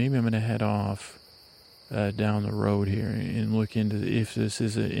noises, and then maybe I'm going to head off down the road here and look into if this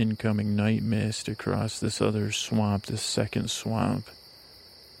is an incoming night mist across this other swamp, this second swamp,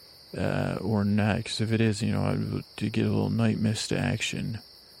 or not. Because if it is, to get a little night mist action.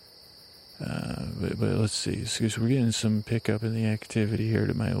 But let's see, because we're getting some pickup in the activity here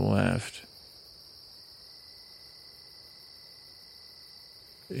to my left.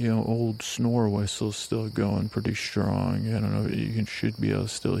 Old snore whistle's still going pretty strong. I don't know, you should be able to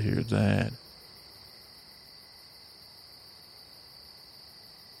still hear that.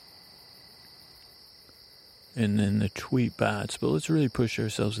 And then the tweet bots. But let's really push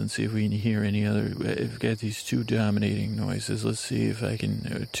ourselves and see if we can hear any other. I've got these two dominating noises. Let's see if I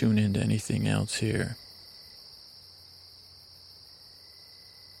can tune into anything else here.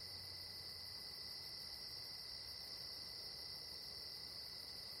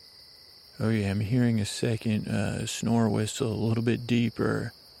 Oh yeah, I'm hearing a second snore whistle a little bit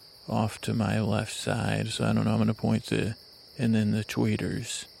deeper off to my left side. So I don't know, I'm going to point to, and then the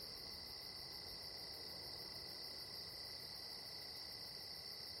tweeters.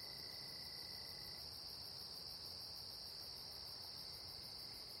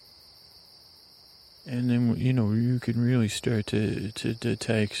 And then, you can really start to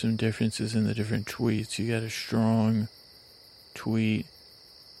detect some differences in the different tweets. You got a strong tweet.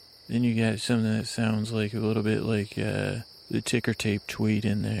 Then you got something that sounds like a little bit like the ticker tape tweet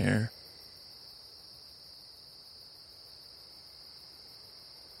in there.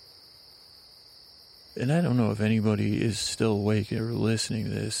 And I don't know if anybody is still awake or listening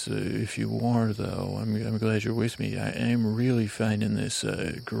to this. If you are, though, I'm glad you're with me. I am really finding this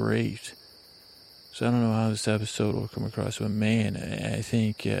great. So I don't know how this episode will come across, but man, I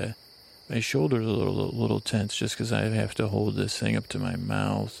think my shoulder's a little tense just because I have to hold this thing up to my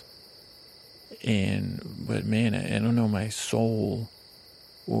mouth. But man, I don't know, my soul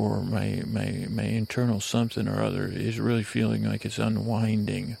or my internal something or other is really feeling like it's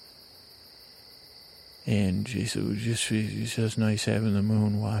unwinding. And geez, it's just nice having the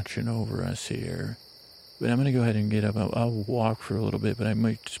moon watching over us here. But I'm going to go ahead and get up. I'll walk for a little bit, but I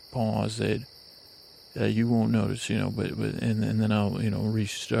might just pause it. You won't notice, but then I'll,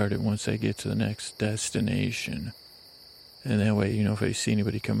 restart it once I get to the next destination. And that way, if I see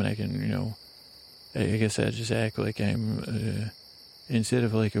anybody coming, I can, I guess I just act like I'm, instead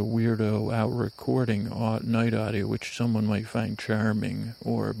of like a weirdo out recording night audio, which someone might find charming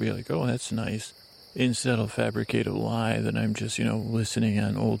or be like, oh, that's nice. Instead I'll fabricate a lie that I'm just, listening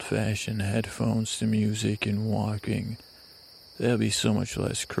on old-fashioned headphones to music and walking. That'll be so much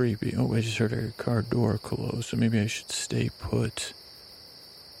less creepy. Oh, I just heard a car door close, so maybe I should stay put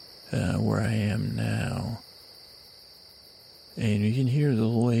where I am now. And you can hear the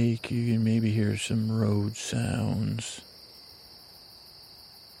lake. You can maybe hear some road sounds.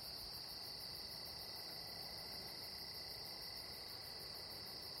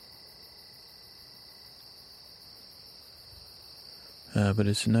 But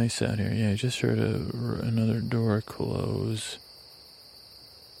it's nice out here. Yeah, I just heard another door close.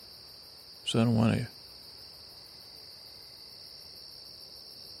 So I don't want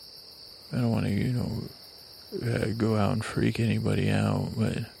to, go out and freak anybody out.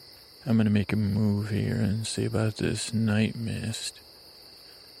 But I'm going to make a move here and see about this night mist.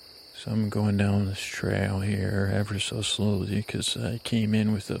 So I'm going down this trail here ever so slowly because I came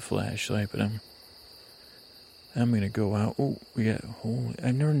in with a flashlight, but I'm going to go out. Oh,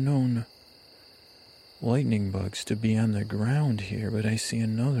 I've never known lightning bugs to be on the ground here, but I see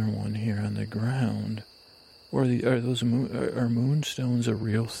another one here on the ground. Or are those moonstones a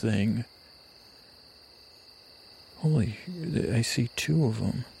real thing? Holy, I see 2 of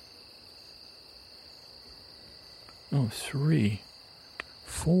them. Oh, 3,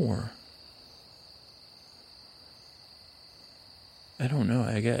 4. I don't know.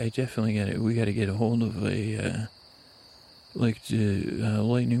 I definitely got it. We got to get a hold of a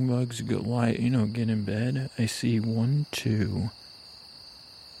lightning bugs. Get in bed. I see 1, 2,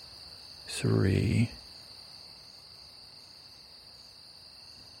 3.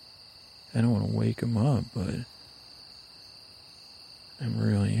 I don't want to wake them up, but I'm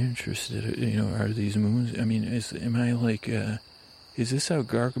really interested. Are these moons? I mean, is this how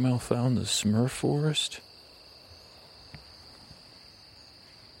Gargamel found the Smurf forest?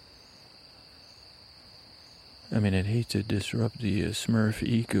 I mean, I'd hate to disrupt the Smurf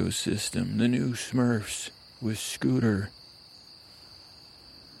ecosystem. The new Smurfs with Scooter.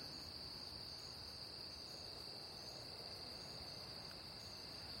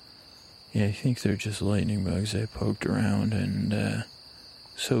 Yeah, I think they're just lightning bugs. I poked around and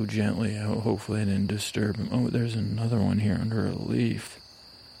so gently, hopefully I didn't disturb them. Oh, there's another one here under a leaf.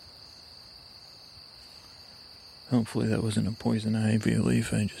 Hopefully that wasn't a poison ivy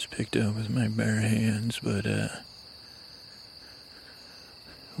leaf I just picked up with my bare hands, but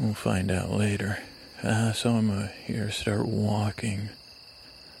we'll find out later. So I'm here to start walking.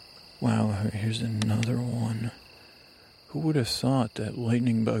 Wow, here's another one. Who would have thought that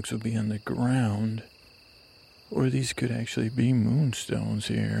lightning bugs would be on the ground? Or these could actually be moonstones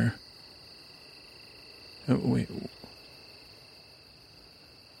here. Oh, wait.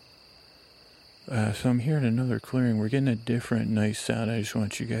 So I'm here in another clearing. We're getting a different nice sound. I just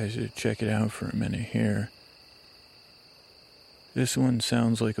want you guys to check it out for a minute here. This one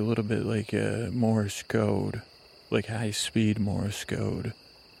sounds like a little bit like Morse code, like high-speed Morse code.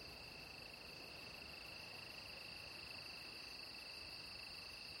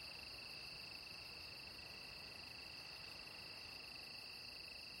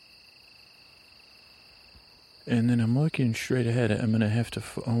 And then I'm looking straight ahead. I'm going to have to...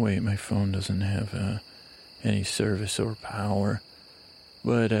 oh, wait, my phone doesn't have any service or power.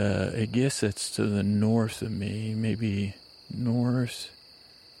 But I guess that's to the north of me. Maybe north.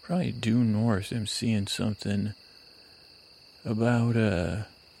 Probably due north. I'm seeing something about...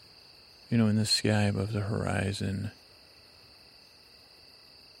 in the sky above the horizon.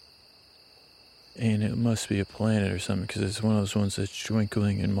 And it must be a planet or something, because it's one of those ones that's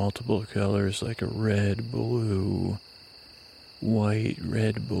twinkling in multiple colors, like a red, blue, white,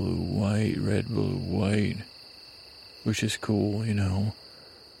 red, blue, white, red, blue, white, which is cool, And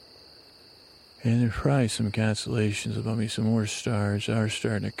there's probably some constellations above me, some more stars are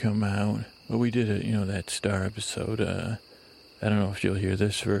starting to come out. But we did that star episode. I don't know if you'll hear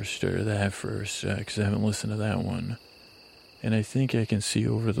this first or that first, because I haven't listened to that one. And I think I can see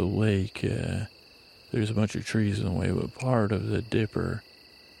over the lake. There's a bunch of trees in the way, but part of the Dipper,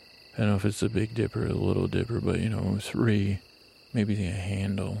 I don't know if it's the Big Dipper or the Little Dipper, but 3, maybe a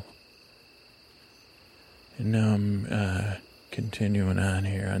handle. And now I'm continuing on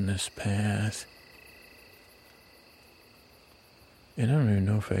here on this path. And I don't even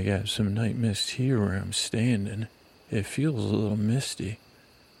know if I got some night mist here where I'm standing. It feels a little misty.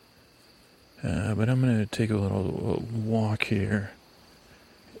 But I'm going to take a little walk here.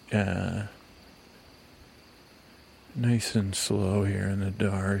 Nice and slow here in the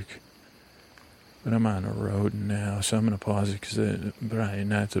dark. But I'm on the road now, so I'm going to pause it because it's probably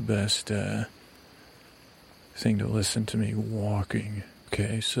not the best thing to listen to me walking.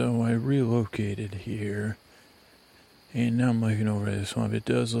 Okay, so I relocated here. And now I'm looking over this swamp. It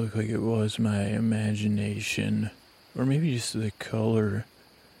does look like it was my imagination. Or maybe just the color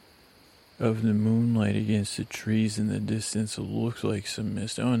of the moonlight against the trees in the distance. It looks like some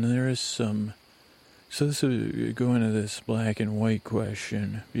mist. Oh, and there is some... So this would go into this black and white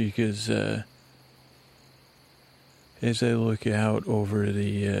question, because as I look out over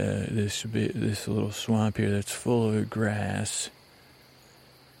the this little swamp here that's full of grass,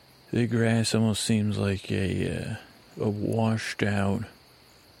 the grass almost seems like a washed out.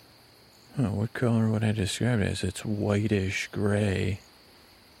 What color would I describe it as? It's whitish gray,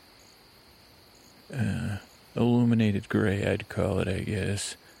 illuminated gray. I'd call it, I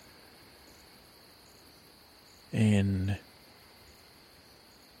guess. And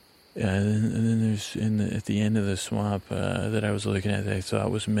then there's at the end of the swamp that I was looking at that I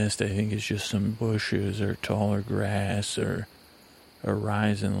thought was mist. I think it's just some bushes or taller grass or a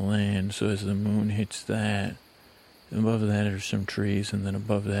rise in land. So as the moon hits that, above that are some trees, and then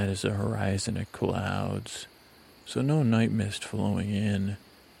above that is a horizon of clouds. So no night mist flowing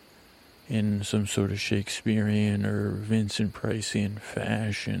in some sort of Shakespearean or Vincent Priceian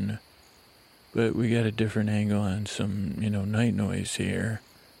fashion. But we got a different angle on some, night noise here.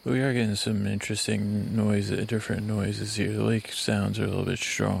 But we are getting some interesting different noises here. The lake sounds are a little bit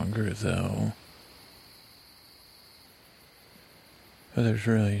stronger, though. But there's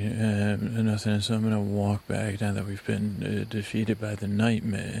really nothing, so I'm going to walk back now that we've been defeated by the night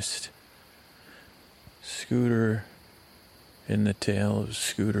mist. Scooter, in the tale of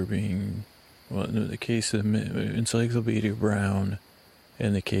Scooter being, in the case of Encyclopedia Brown,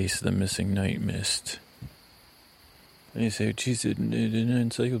 in the case of the missing night mist. And you say, geez, didn't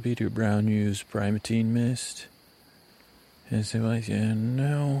Encyclopedia Brown use Primatine mist? And I say, well, yeah,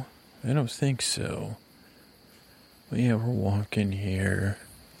 no, I don't think so. But yeah, we're walking here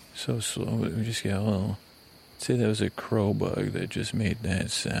so slow. We just got a little, say that was a crow bug that just made that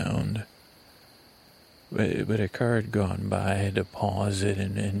sound. But a car had gone by. I had to pause it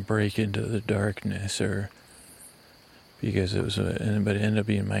and break into the darkness, because it was, but it ended up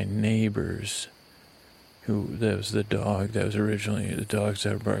being my neighbors. That was the dog. That was originally the dogs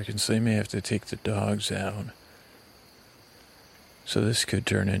that were barking. So they may have to take the dogs out. So this could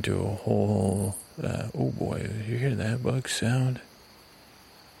turn into a whole. Oh boy! Did you hear that bug sound?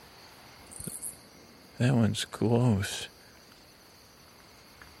 That one's close.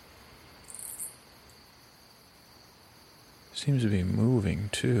 Seems to be moving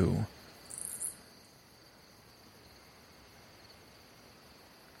too.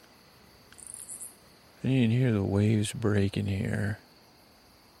 And you can hear the waves breaking here.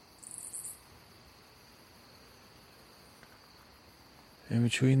 And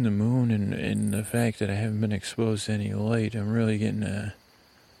between the moon and the fact that I haven't been exposed to any light, I'm really getting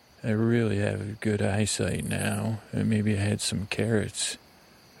I really have good eyesight now. And maybe I had some carrots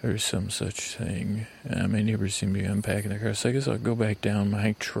or some such thing. My neighbors seem to be unpacking their car, so I guess I'll go back down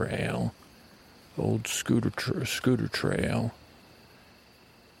my trail. Old scooter trail.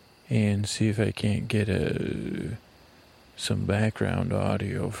 And see if I can't get some background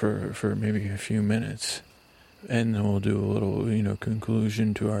audio for maybe a few minutes. And then we'll do a little,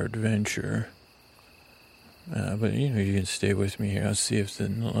 conclusion to our adventure. But, you can stay with me here. I'll see if the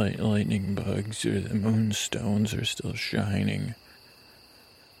lightning bugs or the moonstones are still shining.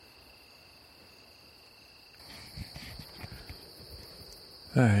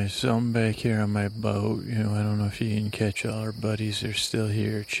 Alright, so I'm back here on my boat. I don't know if you can catch all our buddies. They're still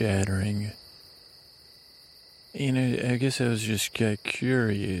here chattering. I guess I was just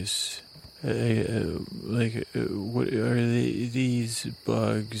curious. What are these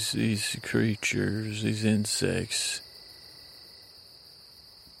bugs, these creatures, these insects?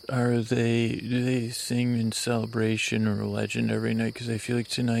 Do they sing in celebration or legend every night? Because I feel like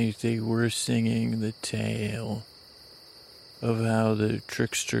tonight they were singing the tale of how the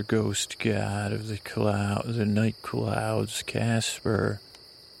trickster ghost god of the night clouds, Casper,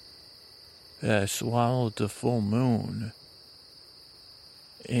 swallowed the full moon.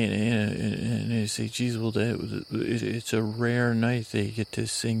 And they say, geez, well, it's a rare night they get to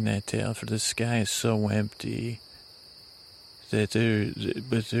sing that tale, for the sky is so empty that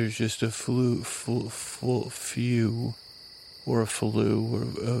there's just a few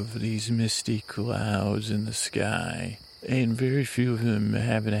of these misty clouds in the sky. And very few of them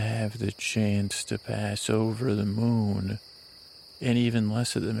happen to have the chance to pass over the moon. And even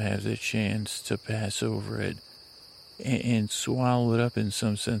less of them have the chance to pass over it and swallow it up in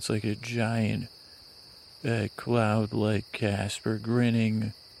some sense like a giant cloud like Casper,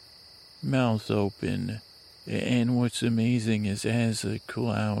 grinning, mouth open. And what's amazing is as the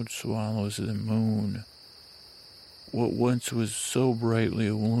cloud swallows the moon, what once was so brightly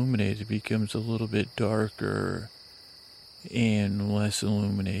illuminated becomes a little bit darker and less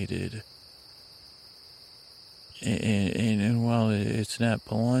illuminated. And while it's not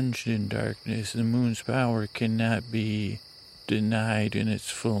plunged in darkness, the moon's power cannot be denied in its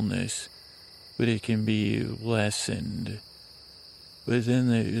fullness, but it can be lessened. But then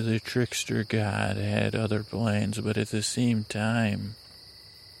the trickster god had other plans, but at the same time,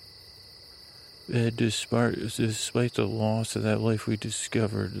 despite the loss of that life, we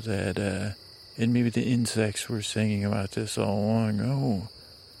discovered that, and maybe the insects were singing about this all along. Oh,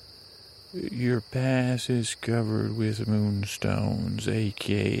 your past is covered with moonstones,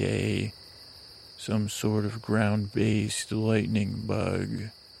 a.k.a. some sort of ground-based lightning bug,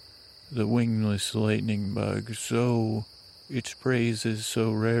 the wingless lightning bug. So its praise is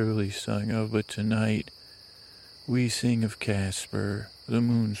so rarely sung of, but tonight we sing of Casper, the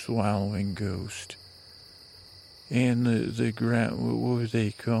moon-swallowing ghost. And the ground, what would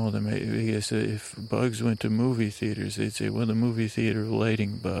they call them? I guess if bugs went to movie theaters, they'd say, well, the movie theater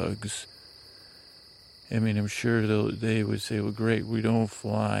lighting bugs. I mean, I'm sure they would say, well, great, we don't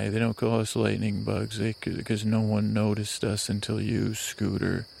fly. They don't call us lightning bugs because no one noticed us until you,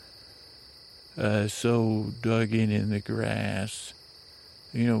 Scooter. So dug in the grass.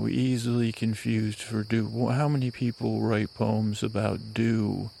 Easily confused for dew. How many people write poems about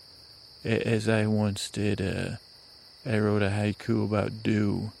dew? As I once did, I wrote a haiku about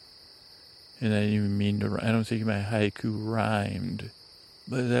dew. And I didn't even mean to, I don't think my haiku rhymed.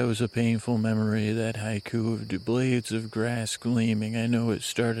 But that was a painful memory, that haiku of blades of grass gleaming. I know it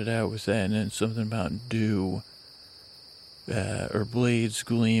started out with that and then something about dew, or blades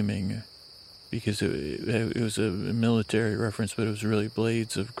gleaming, because it was a military reference, but it was really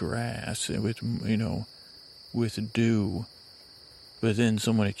blades of grass with dew. But then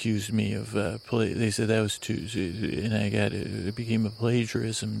someone accused me of, they said that was too, and it became a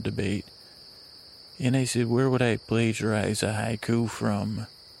plagiarism debate. And I said, where would I plagiarize a haiku from?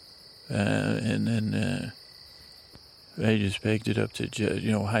 And then I just pegged it up to,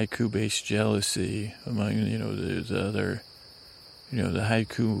 haiku-based jealousy among, the other, the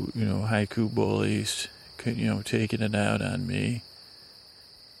haiku bullies, taking it out on me.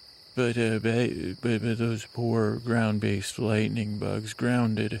 But those poor ground-based lightning bugs,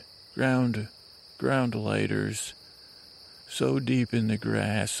 ground lighters, so deep in the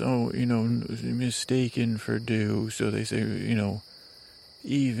grass, mistaken for dew. So they say,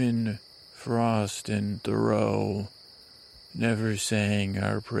 even Frost and Thoreau never sang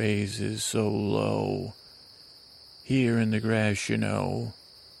our praises so low. Here in the grass, no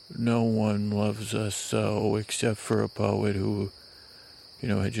one loves us so, except for a poet who,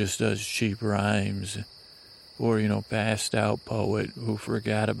 just does cheap rhymes, or, passed out poet who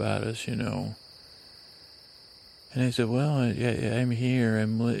forgot about us, And I said, well, yeah, I'm here,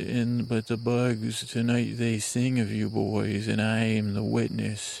 but the bugs tonight, they sing of you boys, and I am the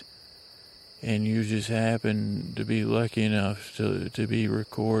witness. And you just happen to be lucky enough to be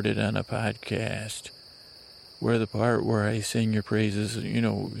recorded on a podcast, where the part where I sing your praises,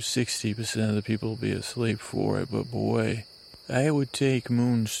 60% of the people will be asleep for it. But boy, I would take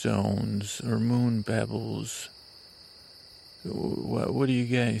moonstones or moon pebbles. What do you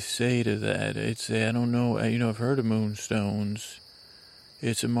guys say to that? I don't know. I've heard of moonstones.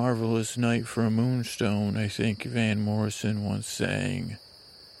 It's a marvelous night for a moonstone, I think Van Morrison once sang.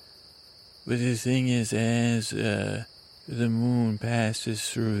 But the thing is, as the moon passes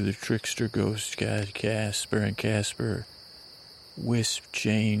through the trickster ghost god Casper, and Casper wisp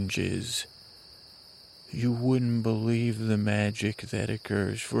changes, you wouldn't believe the magic that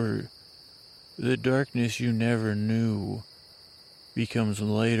occurs, for the darkness you never knew becomes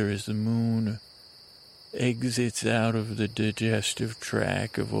lighter as the moon exits out of the digestive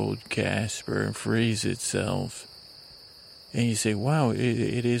tract of old Casper and frees itself. And you say, wow,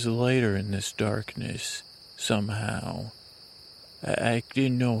 it is lighter in this darkness somehow. I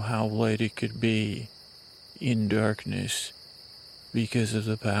didn't know how light it could be in darkness because of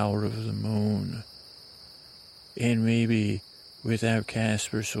the power of the moon. And maybe without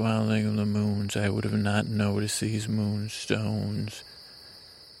Casper swallowing the moons, I would have not noticed these moonstones.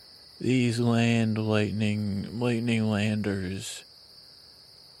 These lightning landers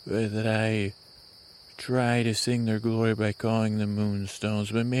that I try to sing their glory by calling them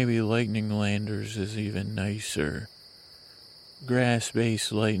moonstones, but maybe lightning landers is even nicer.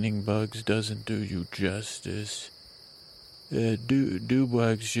 Grass-based lightning bugs doesn't do you justice. Dew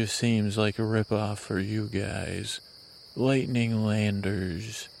bugs just seems like a ripoff for you guys. Lightning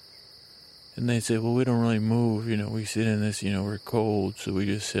landers. And they say, well, we don't really move, we sit in this, we're cold, so we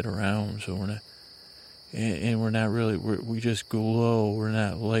just sit around, so we're not, and we're not really, we just glow, we're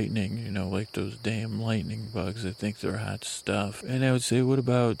not lightning, like those damn lightning bugs that think they're hot stuff. And I would say, what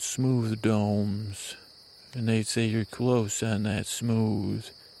about smooth domes? And they'd say, you're close on that smooth.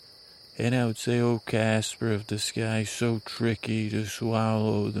 And I would say, oh, Casper of the sky, so tricky to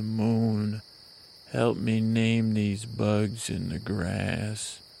swallow the moon. Help me name these bugs in the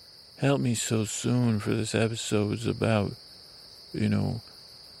grass. Help me so soon, for this episode's about, to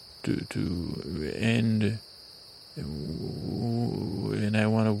end. And I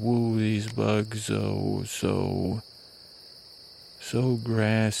want to woo these bugs, oh, so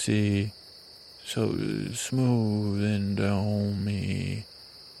grassy, so smooth and domey.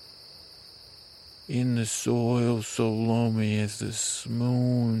 In the soil so loamy as the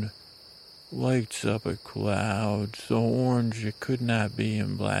moon lights up a cloud, so orange it could not be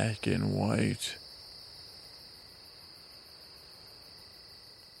in black and white.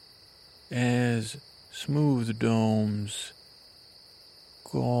 As smooth domes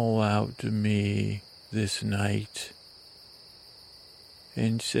call out to me this night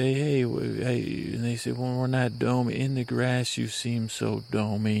and say, hey, and they say, well, we're not domey. In the grass you seem so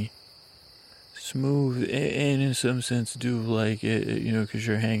domey. Smooth, and in some sense do like it, because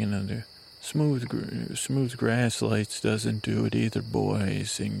you're hanging under. Smooth grass lights doesn't do it either,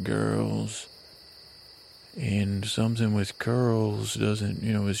 boys and girls. And something with curls doesn't,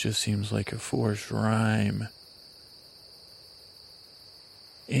 it just seems like a forced rhyme.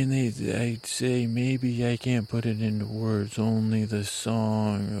 And I'd say maybe I can't put it into words, only the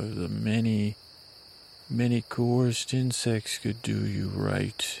song of the many, many chorused insects could do you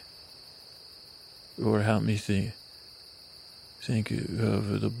right. Or help me think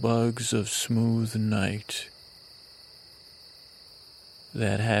of the bugs of smooth night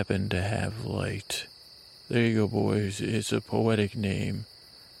that happen to have light. There you go, boys. It's a poetic name.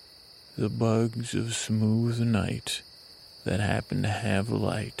 The bugs of smooth night that happen to have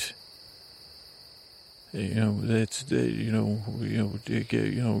light. That's go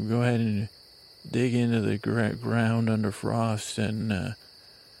ahead and dig into the ground under frost and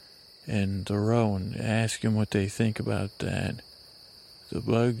Thoreau and ask them what they think about that. The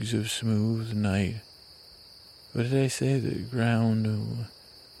bugs of smooth night. What did I say? The ground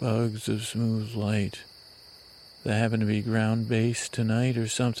bugs of smooth light. That happen to be ground-based tonight or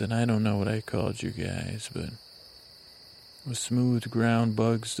something. I don't know what I called you guys, but the smooth ground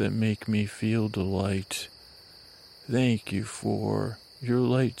bugs that make me feel delight. Thank you for your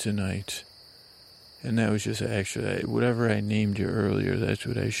light tonight. And that was just actually, whatever I named you earlier, that's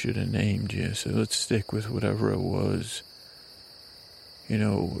what I should have named you. So let's stick with whatever it was.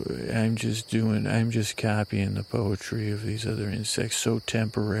 I'm just copying the poetry of these other insects. So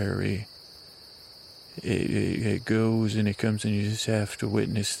temporary. It goes and it comes, and you just have to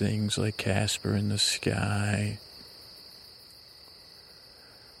witness things like Casper in the sky.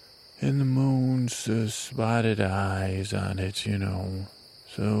 And the moon's spotted eyes on it,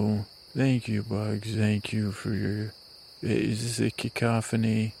 So, thank you, bugs. Thank you for your... Is this a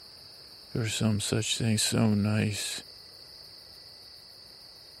cacophony or some such thing? So nice.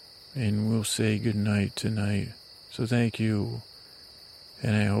 And we'll say goodnight tonight. So thank you.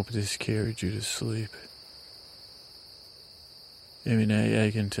 And I hope this carried you to sleep. I mean,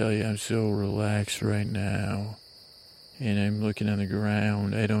 I can tell you I'm so relaxed right now. And I'm looking on the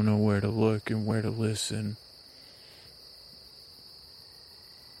ground. I don't know where to look and where to listen.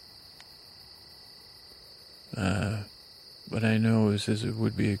 But I know it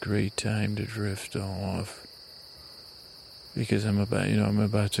would be a great time to drift off. Because I'm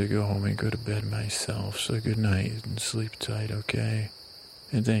about to go home and go to bed myself. So good night and sleep tight, okay?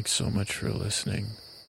 And thanks so much for listening.